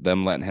then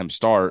them letting him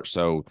start.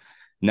 So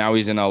now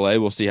he's in LA.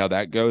 We'll see how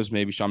that goes.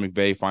 Maybe Sean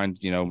McVay finds,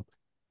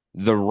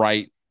 the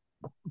right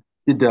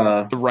Did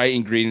the right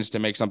ingredients to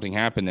make something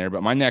happen there.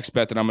 But my next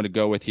bet that I'm going to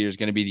go with here is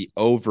going to be the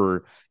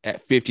over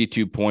at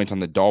 52 points on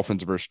the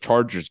Dolphins versus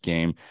Chargers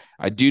game.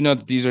 I do know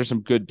that these are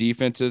some good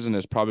defenses, and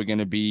it's probably going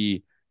to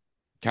be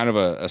kind of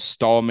a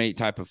stalemate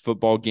type of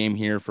football game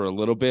here for a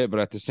little bit.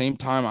 But at the same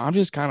time, I'm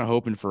just kind of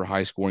hoping for a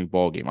high scoring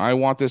ball game. I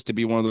want this to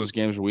be one of those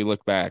games where we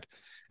look back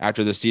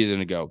after the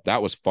season and go,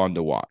 that was fun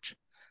to watch.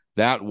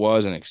 That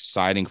was an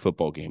exciting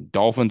football game.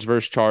 Dolphins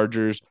versus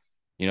Chargers.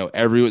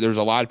 There's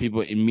a lot of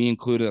people, and me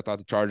included, I thought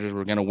the Chargers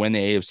were going to win the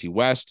AFC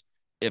West.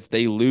 If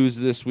they lose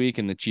this week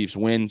and the Chiefs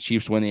win the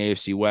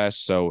AFC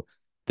West. So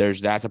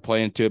there's that to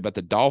play into it. But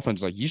the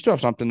Dolphins, you still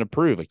have something to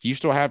prove. You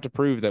still have to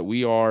prove that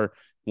we are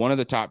one of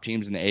the top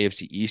teams in the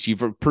AFC East.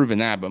 You've proven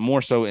that, but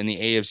more so in the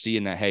AFC,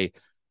 in that, hey,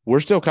 we're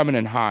still coming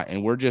in hot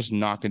and we're just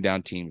knocking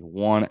down teams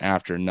one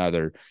after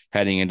another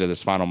heading into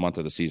this final month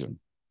of the season.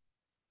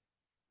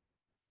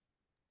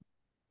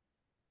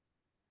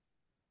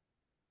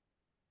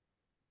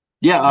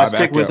 Yeah, I'll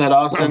stick with that,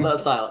 Austin. No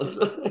silence.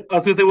 I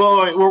was gonna say,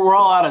 well, we're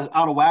all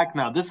out of whack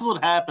now. This is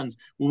what happens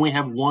when we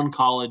have one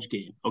college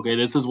game. Okay,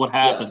 this is what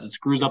happens. It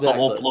screws up the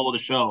whole flow of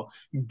the show.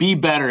 Be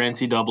better,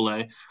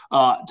 NCAA.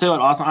 Tell you what,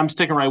 Austin, I'm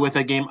sticking right with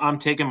that game. I'm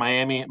taking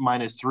Miami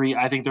 -3.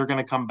 I think they're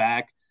going to come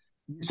back.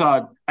 You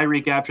saw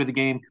Tyreek after the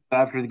game.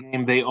 After the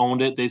game, they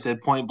owned it. They said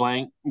point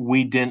blank,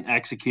 we didn't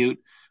execute.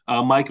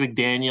 Mike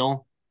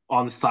McDaniel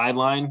on the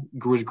sideline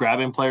was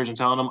grabbing players and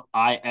telling them,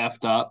 I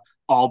effed up.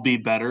 I'll be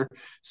better.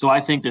 So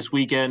I think this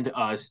weekend,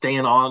 staying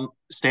out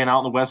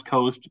on the West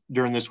Coast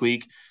during this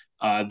week,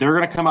 they're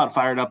going to come out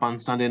fired up on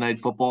Sunday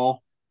Night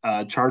Football.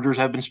 Chargers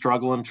have been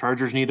struggling.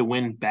 Chargers need to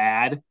win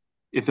bad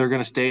if they're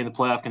going to stay in the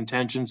playoff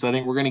contention. So I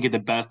think we're going to get the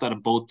best out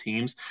of both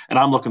teams, and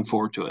I'm looking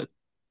forward to it.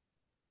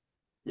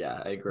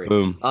 Yeah, I agree.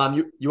 Boom.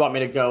 You want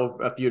me to go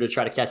a few to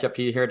try to catch up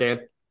to you here,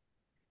 Dan?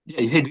 Yeah,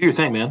 hey, do your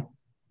thing, man.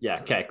 Yeah,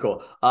 okay,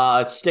 cool.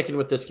 Sticking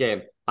with this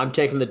game, I'm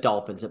taking the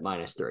Dolphins at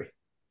 -3.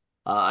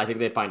 I think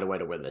they find a way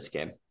to win this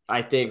game.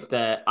 I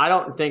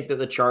don't think that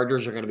the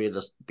Chargers are going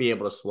to be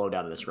able to slow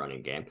down this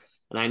running game.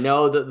 And I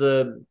know that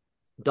the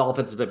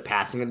Dolphins have been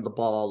passing into the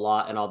ball a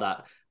lot and all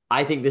that.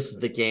 I think this is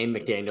the game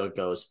McDaniel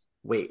goes,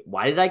 wait,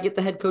 why did I get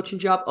the head coaching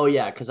job? Oh,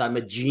 yeah, because I'm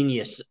a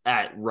genius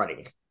at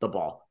running the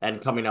ball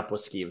and coming up with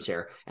schemes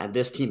here. And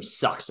this team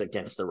sucks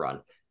against the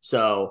run.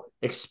 So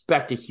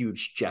expect a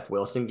huge Jeff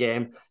Wilson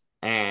game,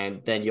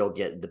 and then you'll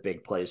get the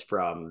big plays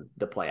from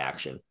the play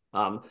action.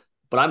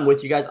 But I'm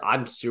with you guys.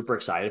 I'm super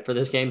excited for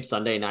this game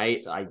Sunday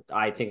night.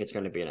 I think it's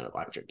going to be an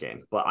electric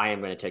game, but I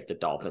am going to take the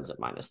Dolphins at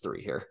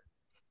 -3 here.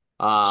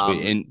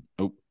 Sweet. And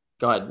go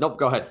ahead. Nope,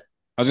 go ahead.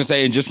 I was going to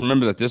say, and just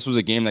remember that this was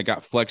a game that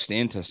got flexed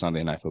into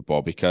Sunday Night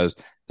Football because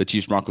the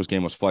Chiefs-Broncos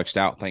game was flexed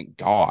out, thank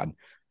God.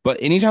 But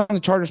anytime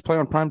the Chargers play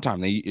on primetime,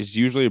 it's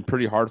usually a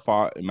pretty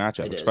hard-fought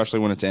matchup, especially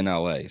when it's in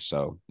L.A.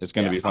 So it's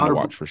going to be fun to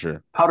watch for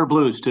sure. Powder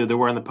Blues, too. They're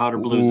wearing the Powder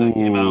Blues that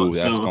came out.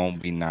 That's going to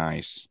be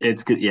nice.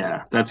 It's good.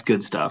 Yeah, that's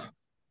good stuff.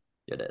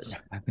 It is.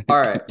 All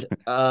right.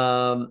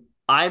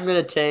 I'm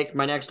going to take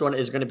my next one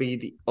is going to be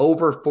the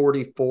over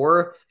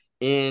 44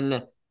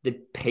 in the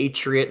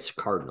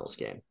Patriots-Cardinals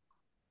game.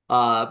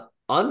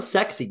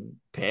 Unsexy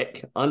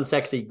pick,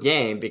 unsexy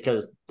game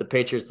because the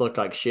Patriots look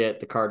like shit.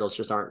 The Cardinals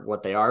just aren't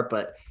what they are.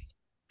 But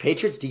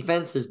Patriots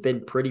defense has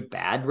been pretty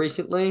bad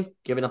recently,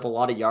 giving up a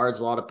lot of yards,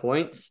 a lot of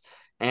points.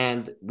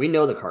 And we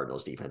know the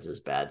Cardinals defense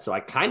is bad. So I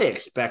kind of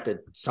expect a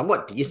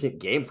somewhat decent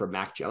game from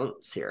Mac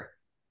Jones here.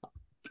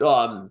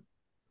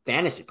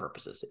 Fantasy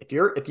purposes.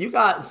 If you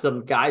got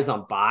some guys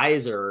on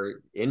buys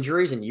or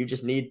injuries and you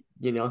just need,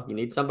 you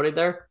need somebody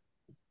there,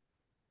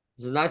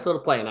 it's a nice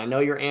little play. And I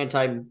know you're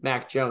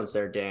anti-Mac Jones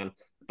there, Dan,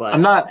 but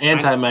I'm not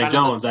anti-Mac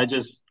Jones. I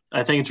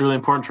think it's really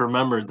important to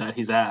remember that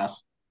he's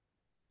ass.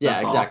 Yeah,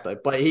 exactly.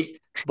 But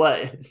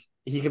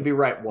he can be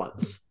right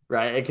once,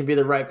 right? It can be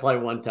the right play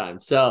one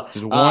time. So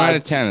just 1 out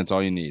of 10, that's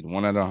all you need.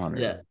 1 out of 100.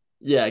 Yeah.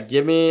 Yeah.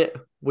 Give me,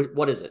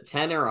 what is it?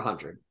 10 or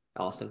 100,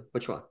 Austin?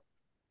 Which one?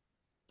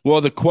 Well,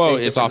 the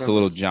quote is off the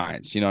Little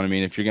Giants. You know what I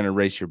mean? If you're going to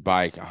race your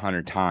bike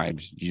 100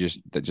 times, you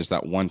just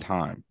that one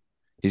time.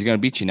 He's going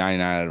to beat you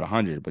 99 out of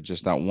 100, but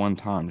just that one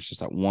time. It's just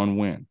that one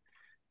win.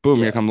 Boom,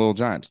 Here come the Little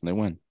Giants, and they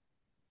win.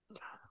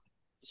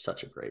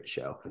 Such a great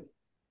show.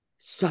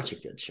 Such a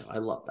good show. I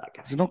love that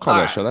guy. You don't call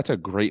that show. That's a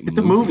great movie. It's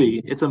a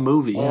movie. It's a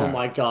movie. Oh,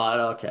 my God.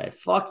 Okay.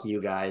 Fuck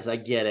you guys. I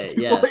get it.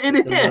 Yes, well,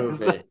 it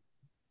is. A movie.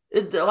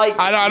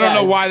 I don't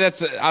know why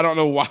I don't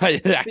know why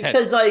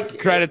because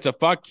credit to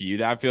fuck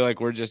you. I feel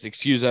like we're just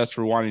excuse us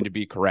for wanting to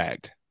be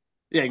correct.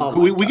 Yeah,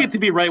 we get to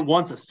be right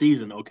once a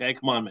season. Okay,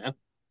 come on, man.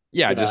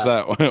 Yeah, just 1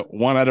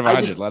 out of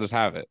 100. Let us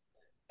have it.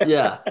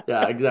 Yeah,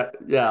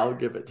 exactly. Yeah, I'll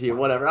give it to you.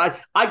 Whatever.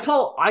 I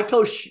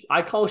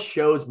call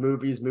shows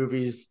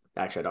movies.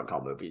 Actually, I don't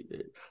call movies.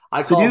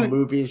 I call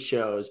movies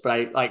shows, but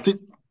I like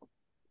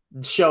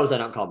shows. I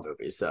don't call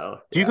movies. So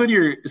do you go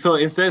to so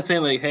instead of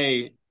saying like,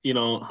 hey,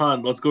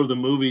 hon, let's go to the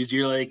movies,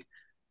 you're like,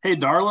 hey,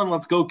 darling,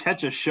 let's go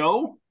catch a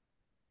show?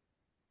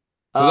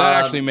 So that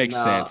actually makes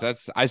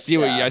sense. I see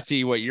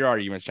what your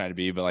argument's trying to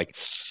be, but like,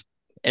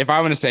 if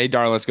I'm going to say,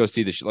 darling, let's go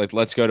see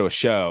let's go to a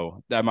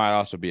show, that might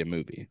also be a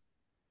movie.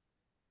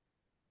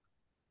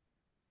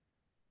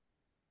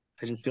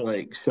 I just feel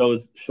like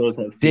shows have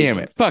Damn seasons.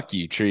 it. Fuck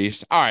you,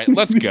 Trees. All right,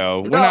 let's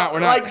go. No, We're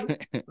not.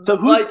 like, So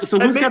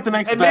who's got the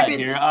next and bet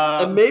maybe here?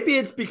 and maybe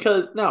it's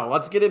because no.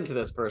 Let's get into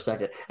this for a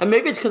second. And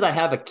maybe it's because I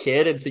have a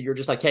kid, and so you're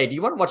just like, hey, do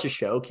you want to watch a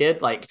show,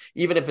 kid? Like,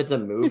 even if it's a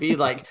movie,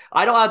 like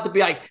I don't have to be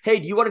like, hey,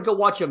 do you want to go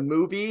watch a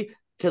movie?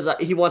 Because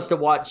he wants to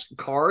watch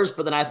Cars,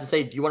 but then I have to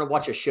say, do you want to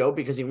watch a show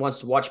because he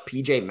wants to watch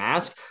PJ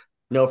Masks?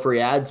 No free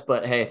ads,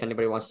 but hey, if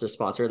anybody wants to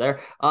sponsor there,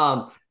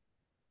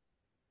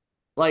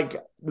 like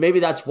maybe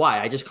that's why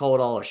I just call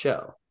it all a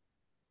show.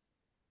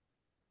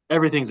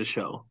 Everything's a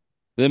show.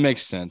 That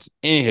makes sense.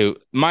 Anywho,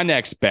 my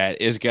next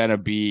bet is going to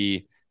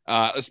be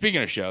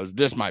speaking of shows,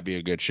 this might be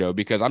a good show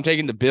because I'm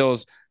taking the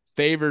Bills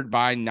favored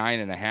by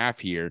 9.5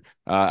 here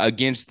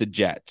against the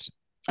Jets.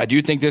 I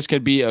do think this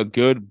could be a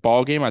good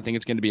ball game. I think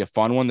it's going to be a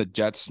fun one. The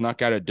Jets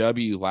snuck out a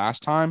W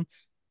last time.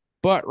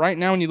 But right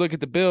now, when you look at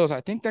the Bills,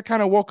 I think that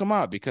kind of woke them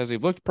up because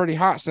they've looked pretty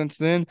hot since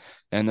then,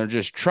 and they're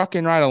just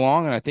trucking right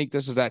along. And I think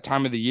this is that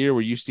time of the year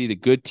where you see the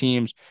good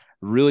teams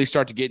really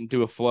start to get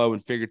into a flow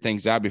and figure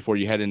things out before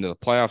you head into the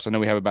playoffs. I know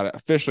we have about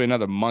officially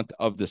another month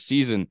of the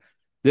season.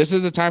 This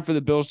is the time for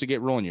the Bills to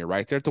get rolling. You're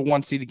right there at the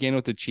 1 seed again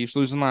with the Chiefs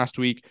losing last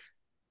week.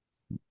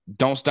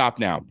 Don't stop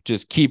now.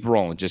 Just keep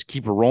rolling. Just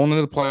keep rolling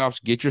into the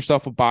playoffs. Get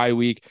yourself a bye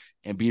week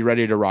and be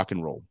ready to rock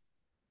and roll.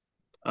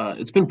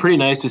 It's been pretty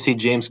nice to see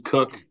James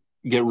Cook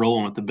get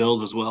rolling with the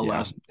Bills as well.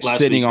 Yeah. Last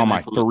Sitting week, on my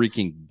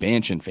freaking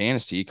bench in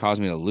fantasy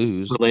caused me to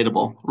lose.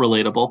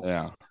 Relatable.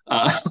 Yeah.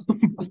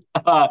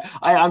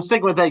 I'm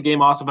sticking with that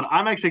game also, but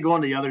I'm actually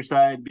going to the other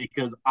side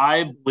because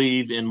I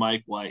believe in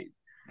Mike White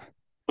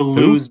to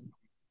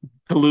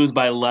lose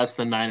by less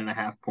than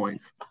 9.5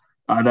 points.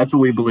 That's what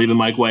we believe in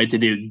Mike White to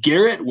do.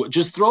 Garrett,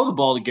 just throw the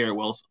ball to Garrett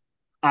Wilson.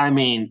 I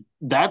mean,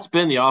 that's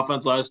been the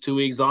offense last 2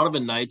 weeks.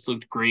 Donovan Knights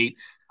looked great.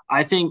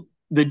 I think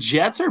the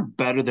Jets are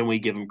better than we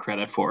give them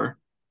credit for.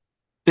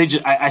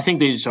 I think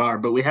they just are,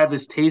 but we have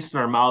this taste in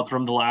our mouth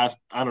from the last,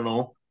 I don't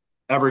know,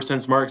 ever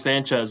since Mark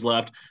Sanchez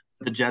left.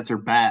 The Jets are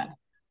bad.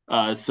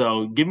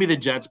 So give me the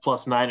Jets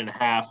plus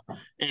 9.5.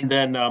 And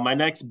then my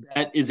next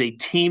bet is a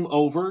team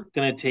over.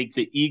 Going to take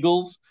the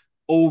Eagles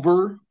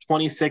over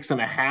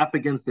 26.5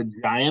 against the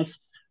Giants.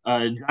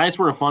 Giants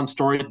were a fun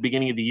story at the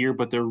beginning of the year,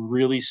 but they're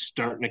really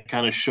starting to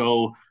kind of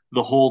show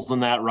the holes in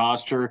that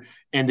roster.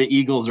 And the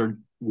Eagles are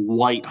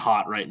white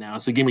hot right now.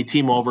 So give me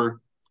team over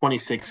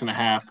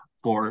 26.5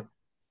 for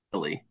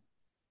Philly.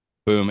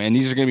 Boom. And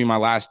these are going to be my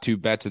last two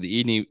bets of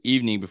the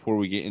evening before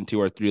we get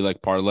into our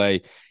 3-leg parlay.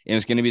 And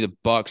it's going to be the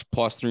Bucks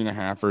plus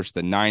 3.5 versus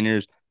the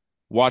Niners.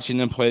 Watching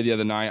them play the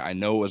other night, I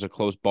know it was a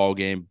close ball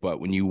game, but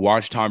when you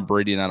watch Tom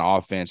Brady in that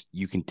offense,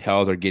 you can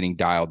tell they're getting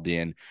dialed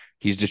in.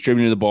 He's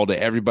distributing the ball to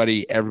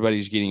everybody.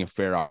 Everybody's getting a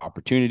fair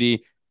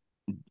opportunity.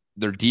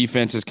 Their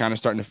defense is kind of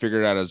starting to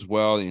figure it out as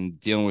well and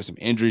dealing with some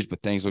injuries,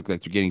 but things look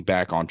like they're getting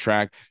back on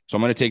track. So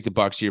I'm going to take the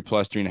Bucks here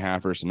plus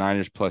 3.5 versus the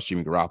Niners, plus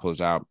Jimmy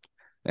Garoppolo's out.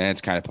 And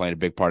it's kind of playing a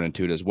big part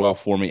into it as well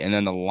for me. And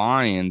then the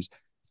Lions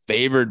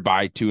favored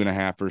by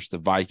 2.5 versus the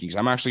Vikings.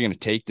 I'm actually going to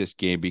take this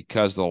game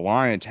because the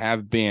Lions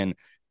have been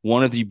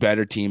one of the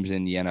better teams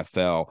in the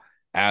NFL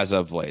as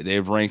of late.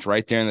 They've ranked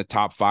right there in the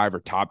top 5 or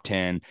top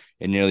 10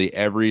 in nearly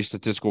every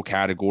statistical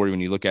category when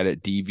you look at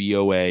it,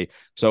 DVOA.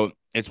 So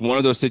it's one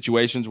of those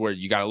situations where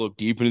you got to look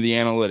deep into the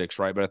analytics,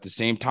 right? But at the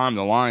same time,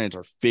 the Lions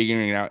are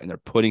figuring it out and they're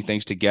putting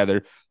things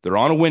together. They're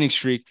on a winning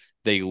streak.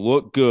 They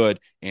look good.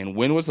 And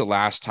when was the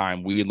last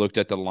time we looked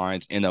at the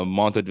Lions in the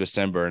month of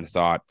December and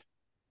thought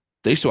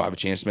they still have a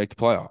chance to make the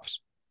playoffs?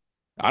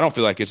 I don't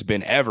feel like it's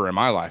been ever in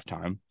my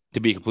lifetime, to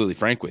be completely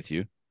frank with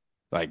you.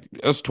 Like,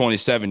 that's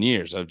 27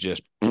 years of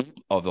just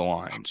of the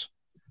Lions.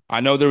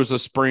 I know there was a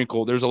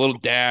sprinkle. There's a little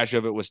dash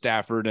of it with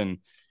Stafford and,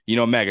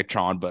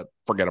 Megatron, but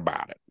forget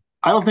about it.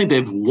 I don't think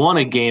they've won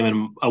a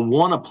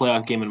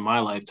playoff game in my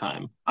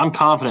lifetime. I'm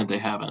confident they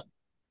haven't.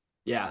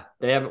 Yeah,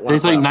 they haven't won.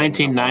 It's like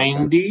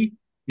 1990.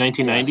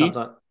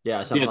 1990?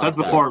 Yeah, yes, that's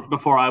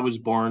before I was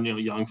born,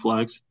 young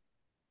flex.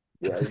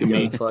 Yeah,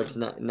 young flex,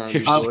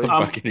 90s.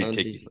 Fucking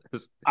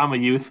ridiculous. I'm a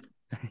youth.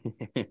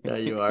 Yeah,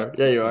 you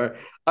are.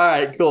 All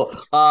right, cool.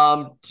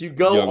 To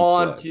go young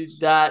on flex. To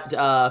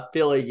that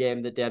Philly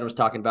game that Dan was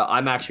talking about,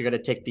 I'm actually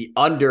going to take the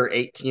under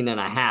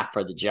 18.5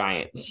 for the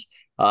Giants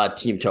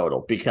team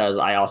total because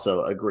I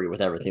also agree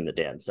with everything that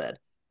Dan said.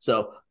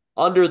 So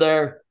under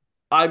there,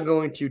 I'm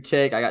going to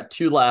take, I got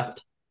 2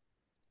 left.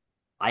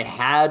 I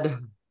had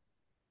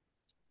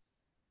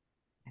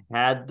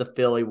the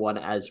Philly one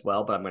as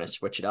well, but I'm going to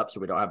switch it up so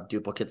we don't have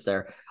duplicates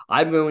there.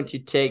 I'm going to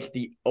take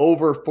the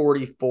over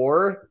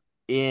 44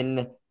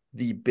 in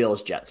the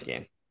Bills-Jets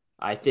game.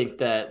 I think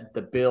that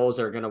the Bills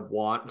are going to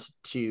want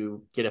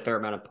to get a fair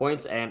amount of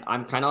points, and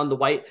I'm kind of on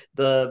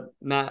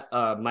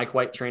the Mike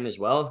White train as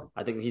well.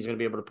 I think he's going to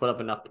be able to put up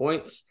enough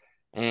points,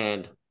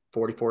 and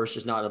 44 is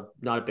just not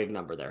a big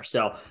number there.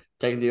 So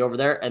taking the over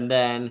there, and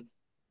then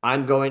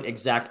I'm going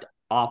exact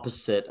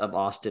opposite of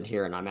Austin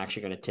here, and I'm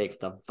actually going to take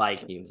the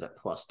Vikings at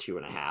plus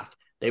 2.5.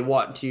 They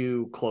want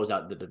to close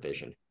out the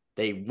division.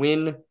 They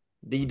win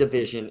the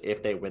division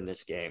if they win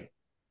this game.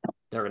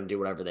 They're going to do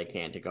whatever they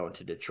can to go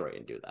into Detroit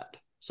and do that.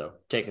 So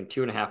taking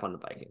 2.5 on the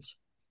Vikings.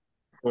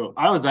 So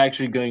I was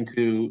actually going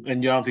to,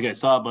 and you don't know if you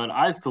guys saw it, but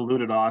I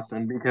saluted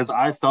Austin because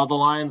I saw the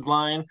Lions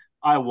line.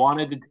 I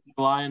wanted to take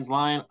the Lions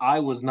line. I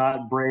was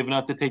not brave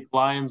enough to take the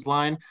Lions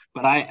line,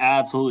 but I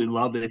absolutely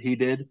loved that he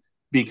did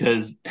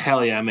because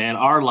hell yeah, man.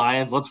 Our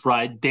Lions, let's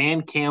ride.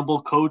 Dan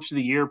Campbell, coach of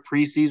the year,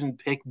 preseason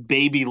pick,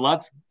 baby.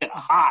 Let's get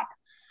hot.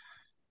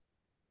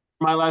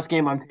 My last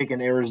game, I'm taking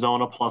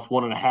Arizona plus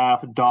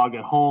 1.5, dog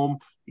at home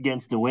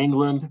against New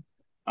England.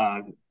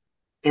 Uh,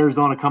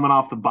 Arizona coming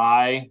off the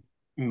bye,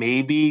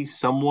 maybe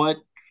somewhat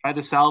try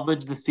to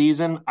salvage the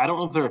season. I don't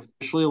know if they're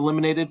officially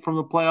eliminated from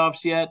the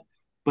playoffs yet,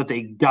 but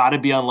they got to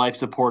be on life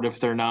support if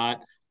they're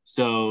not.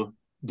 So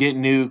get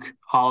Nuke,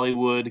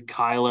 Hollywood,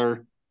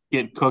 Kyler,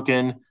 get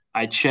cooking.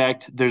 I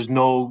checked. There's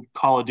no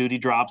Call of Duty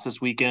drops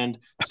this weekend,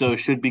 so it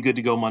should be good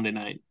to go Monday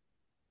night.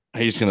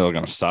 He's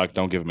gonna suck.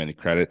 Don't give him any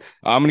credit.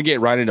 I'm gonna get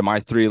right into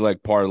my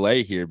 3-leg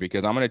parlay here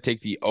because I'm gonna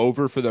take the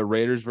over for the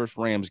Raiders versus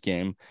Rams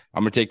game.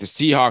 I'm gonna take the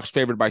Seahawks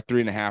favored by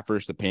 3.5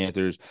 versus the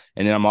Panthers,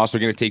 and then I'm also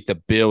gonna take the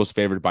Bills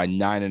favored by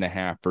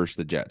 9.5 versus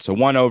the Jets. So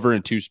 1 over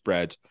and 2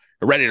 spreads.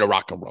 We're ready to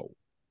rock and roll.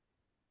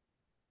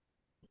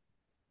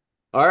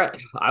 All right,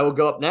 I will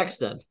go up next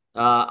then.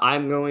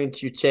 I'm going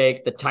to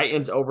take the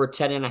Titans over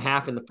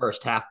 10.5 in the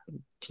first half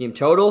team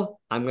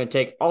total. I'm going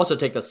to also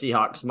take the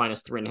Seahawks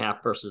minus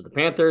 3.5 versus the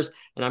Panthers,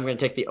 and I'm going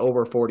to take the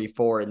over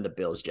 44 in the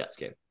Bills Jets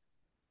game.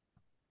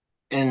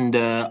 And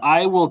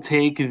I will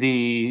take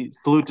the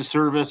salute to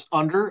service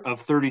under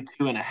of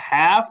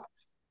 32.5.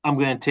 I'm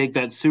going to take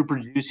that super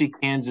juicy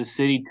Kansas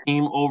City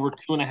team over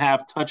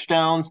 2.5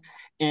 touchdowns.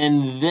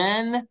 And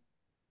then,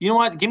 you know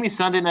what? Give me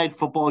Sunday Night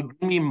Football.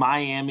 Give me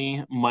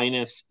Miami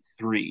minus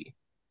 3.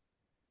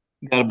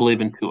 You got to believe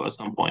in Tua at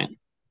some point.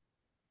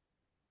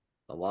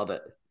 I love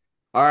it.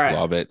 All right.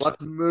 Love it.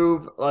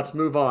 Let's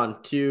move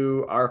on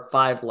to our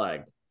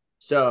 5-leg.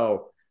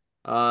 So,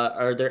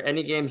 are there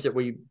any games that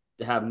we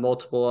have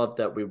multiple of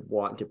that we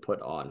want to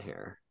put on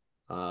here?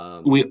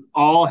 We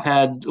all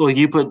had. Well,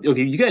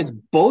 you guys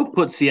both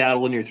put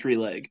Seattle in your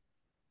 3-leg.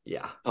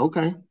 Yeah.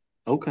 Okay.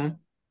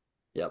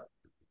 Yep.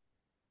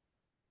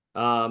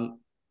 And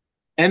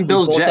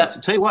Bills Jets.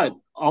 I'll tell you what.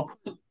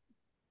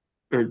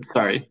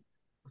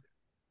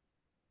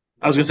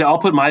 I was gonna say I'll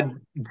put my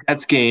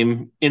Jets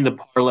game in the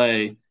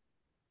parlay,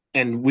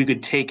 and we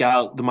could take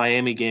out the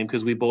Miami game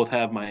because we both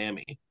have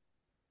Miami.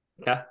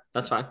 Okay,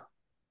 that's fine.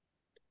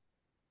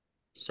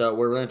 So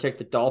we're going to take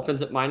the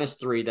Dolphins at minus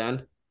 3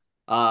 then.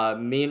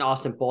 Me and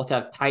Austin both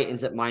have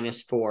Titans at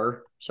minus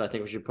 4, so I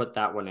think we should put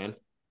that one in.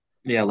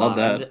 Yeah, I love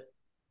that.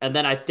 And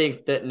then I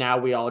think that now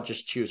we all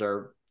just choose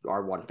our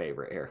one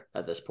favorite here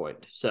at this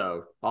point.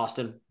 So,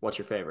 Austin, what's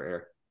your favorite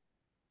here?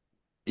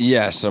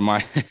 Yeah, so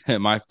my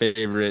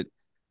favorite.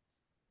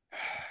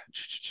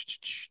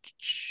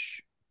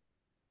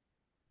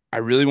 I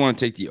really want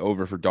to take the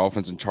over for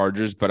Dolphins and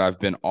Chargers, but I've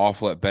been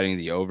awful at betting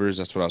the overs.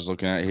 That's what I was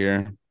looking at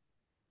here.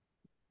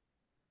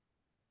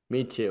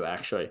 Me too,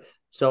 actually.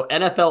 So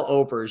NFL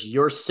overs,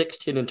 you're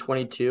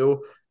 16-22.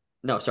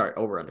 No, sorry,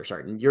 over under.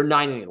 Sorry, you're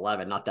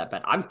 9-11. Not that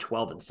bad. I'm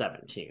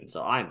 12-17,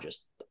 so I'm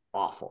just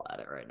awful at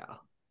it right now.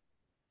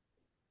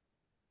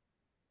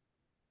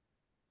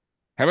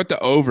 How about the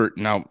over?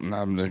 No,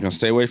 I'm going to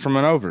stay away from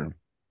an over.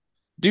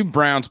 Do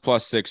Browns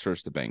plus 6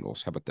 versus the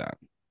Bengals. How about that?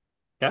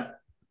 Yeah.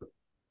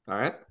 All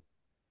right.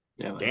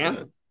 Yeah,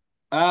 Dan?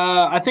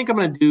 I think I'm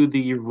going to do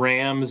the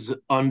Rams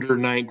under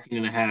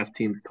 19.5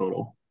 teams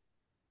total.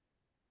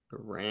 The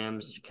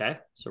Rams. Okay.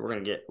 So we're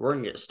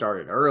gonna get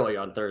started early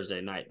on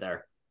Thursday night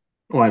there.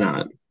 Why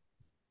not?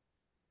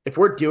 If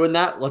we're doing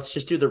that, let's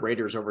just do the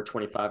Raiders over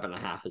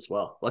 25.5 as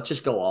well. Let's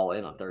just go all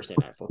in on Thursday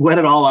night football. Wet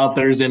it all out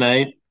Thursday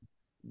night.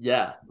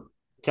 Yeah.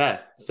 Okay.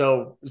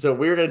 So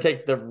we're gonna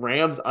take the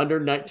Rams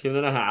under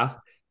 19.5.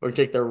 We're gonna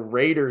take the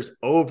Raiders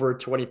over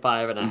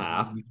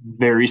 25.5.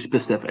 Very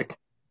specific.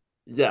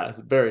 Yeah,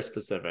 very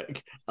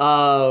specific.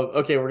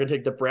 Okay, we're gonna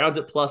take the Browns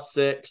at plus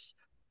 6,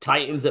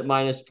 Titans at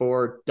minus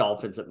 4,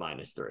 Dolphins at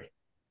minus 3.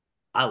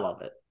 I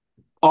love it.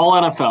 All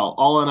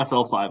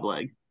NFL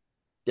 5-leg.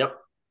 Yep.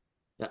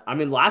 Yeah, I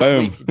mean, last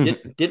Boom.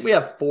 week did we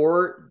have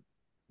 4?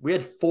 We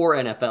had 4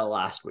 NFL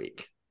last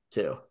week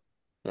too.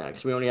 Yeah,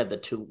 because we only had the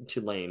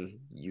Tulane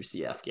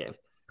UCF game.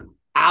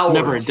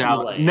 Never a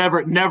doubt. Never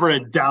a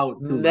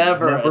doubt.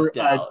 Never a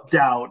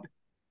doubt.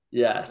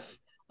 Yes.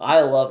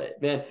 I love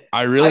it, man.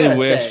 I really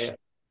wish.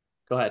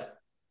 Go ahead.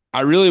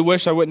 I really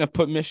wish I wouldn't have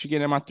put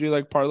Michigan in my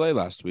 3-leg parlay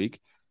last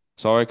week,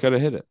 so I could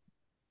have hit it.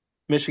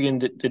 Michigan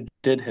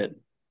did hit.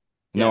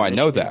 No, Yeah, I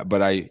know that,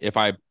 but if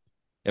I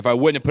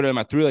wouldn't have put it in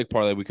my 3-leg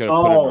parlay, we could have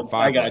put it in our 5-leg.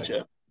 I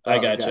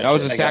got you. That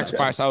was a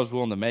sacrifice I was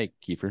willing to make,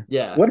 Kiefer.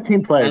 Yeah. What a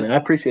team player, man. I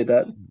appreciate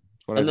that.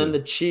 And then the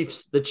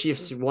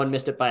Chiefs one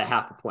missed it by a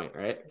half a point,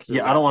 right?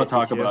 Yeah, I don't want to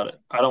talk about it.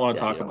 You don't want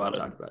to talk about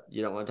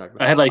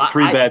it. I had like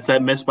 3 bets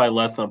that missed by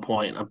less than a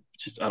point. I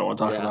don't want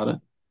to talk about it.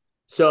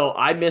 So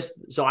I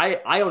missed. So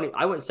I went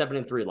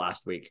 7-3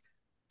 last week.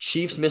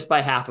 Chiefs missed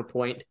by half a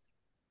point.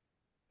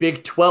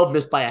 Big 12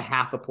 missed by a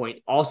half a point.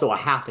 Also a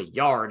half a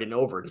yard in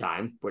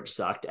overtime, which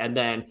sucked. And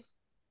then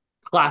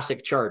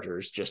classic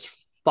Chargers just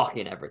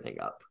fucking everything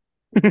up.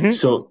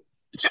 So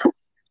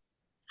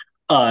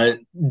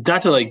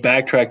Not to like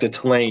backtrack to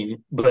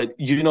Tulane, but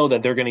you know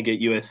that they're going to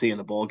get USC in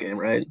the bowl game,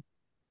 right?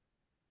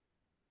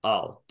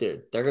 Oh,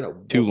 dude, they're gonna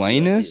whoop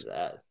Tulane USC is?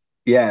 that.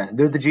 Yeah,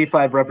 they're the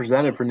G5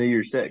 representative for New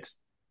Year's Six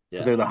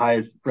because Yeah. they're the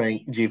highest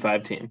ranked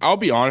G5 team. I'll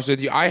be honest with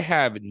you. I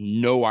have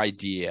no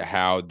idea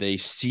how they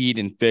seed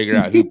and figure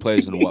out who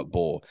plays in what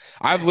bowl.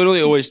 I've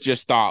literally always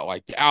just thought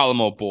like the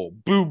Alamo Bowl,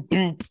 boop,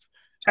 boop,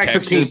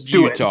 Texas Texas, teams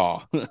do it.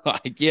 Utah.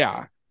 Like,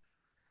 yeah.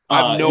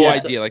 I have no Yeah,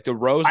 idea. Like the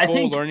Rose I Bowl,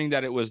 think- learning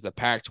that it was the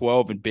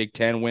Pac-12 and Big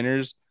Ten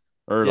winners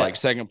or Yeah. like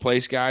second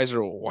place guys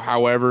or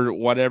however,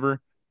 whatever.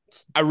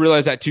 I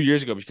realized that 2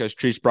 years ago because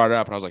Treese brought it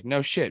up and I was like,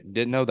 no shit,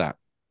 didn't know that.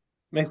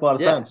 Makes a lot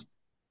of Yeah. sense.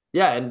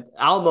 Yeah, and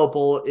Alamo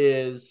Bowl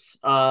is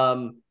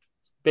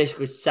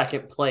basically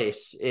second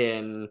place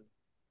in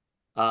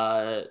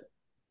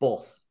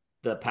both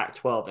the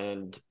Pac-12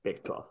 and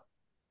Big 12.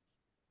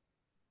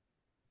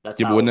 That's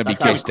Yeah, but how, wouldn't that be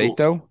that's how- K-State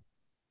though?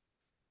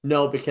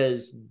 No,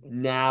 because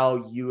now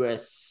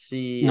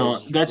USC No,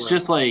 is that's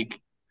just ranked.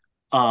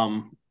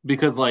 like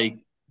because like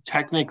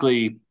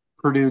technically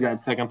Purdue got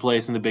second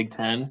place in the Big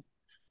Ten,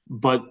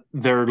 but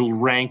they're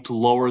ranked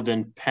lower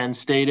than Penn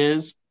State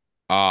is.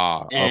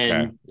 Okay.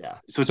 And Yeah.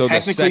 so So the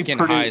technically second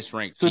Purdue, highest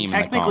ranked so team in the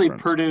technically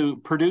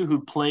conference. Purdue,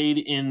 who played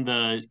in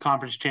the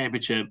conference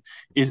championship,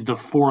 is the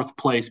fourth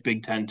place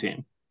Big Ten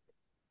team.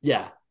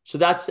 Yeah. So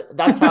that's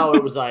how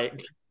it was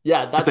like.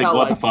 Yeah, that's It's like how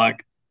what like the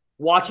fuck?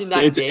 watching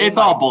that It's game. it's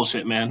all like,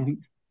 bullshit, man.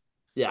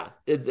 Yeah,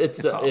 it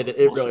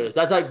really bullshit. is.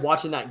 That's like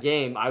watching that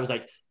game. I was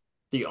like,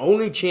 the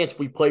only chance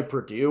we play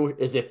Purdue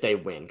is if they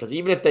win, because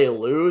even if they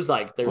lose,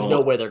 like, there's no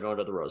Well, way they're going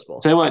to the Rose Bowl.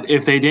 Tell you what,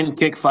 if they didn't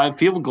kick 5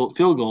 field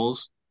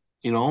goals,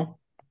 you know,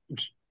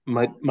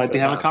 might be Could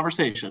having have. a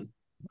conversation.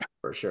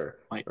 For sure.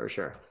 Like- For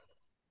sure.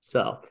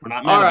 So, We're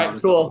not mad all about right,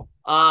 it, cool.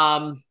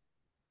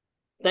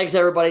 Thanks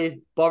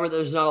everybody. Bummer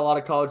there's not a lot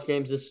of college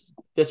games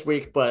this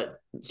week, but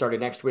starting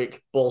next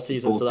week, bowl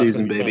season, Bowl so that's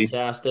season, going to be baby.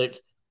 fantastic.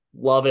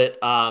 Love it.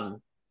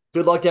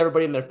 Good luck to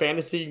everybody in their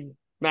fantasy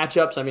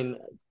matchups. I mean,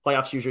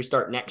 playoffs usually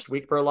start next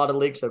week for a lot of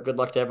leagues, so good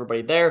luck to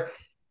everybody there.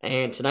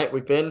 And tonight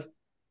we've been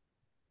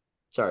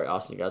sorry,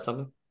 Austin, you got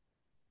something?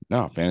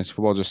 No, fantasy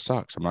football just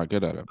sucks. I'm not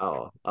good at it.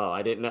 Oh,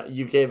 I didn't know.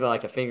 You gave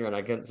like a finger and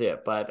I couldn't see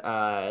it, but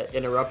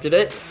interrupted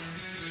it.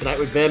 Tonight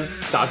we've been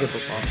talking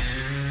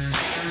football.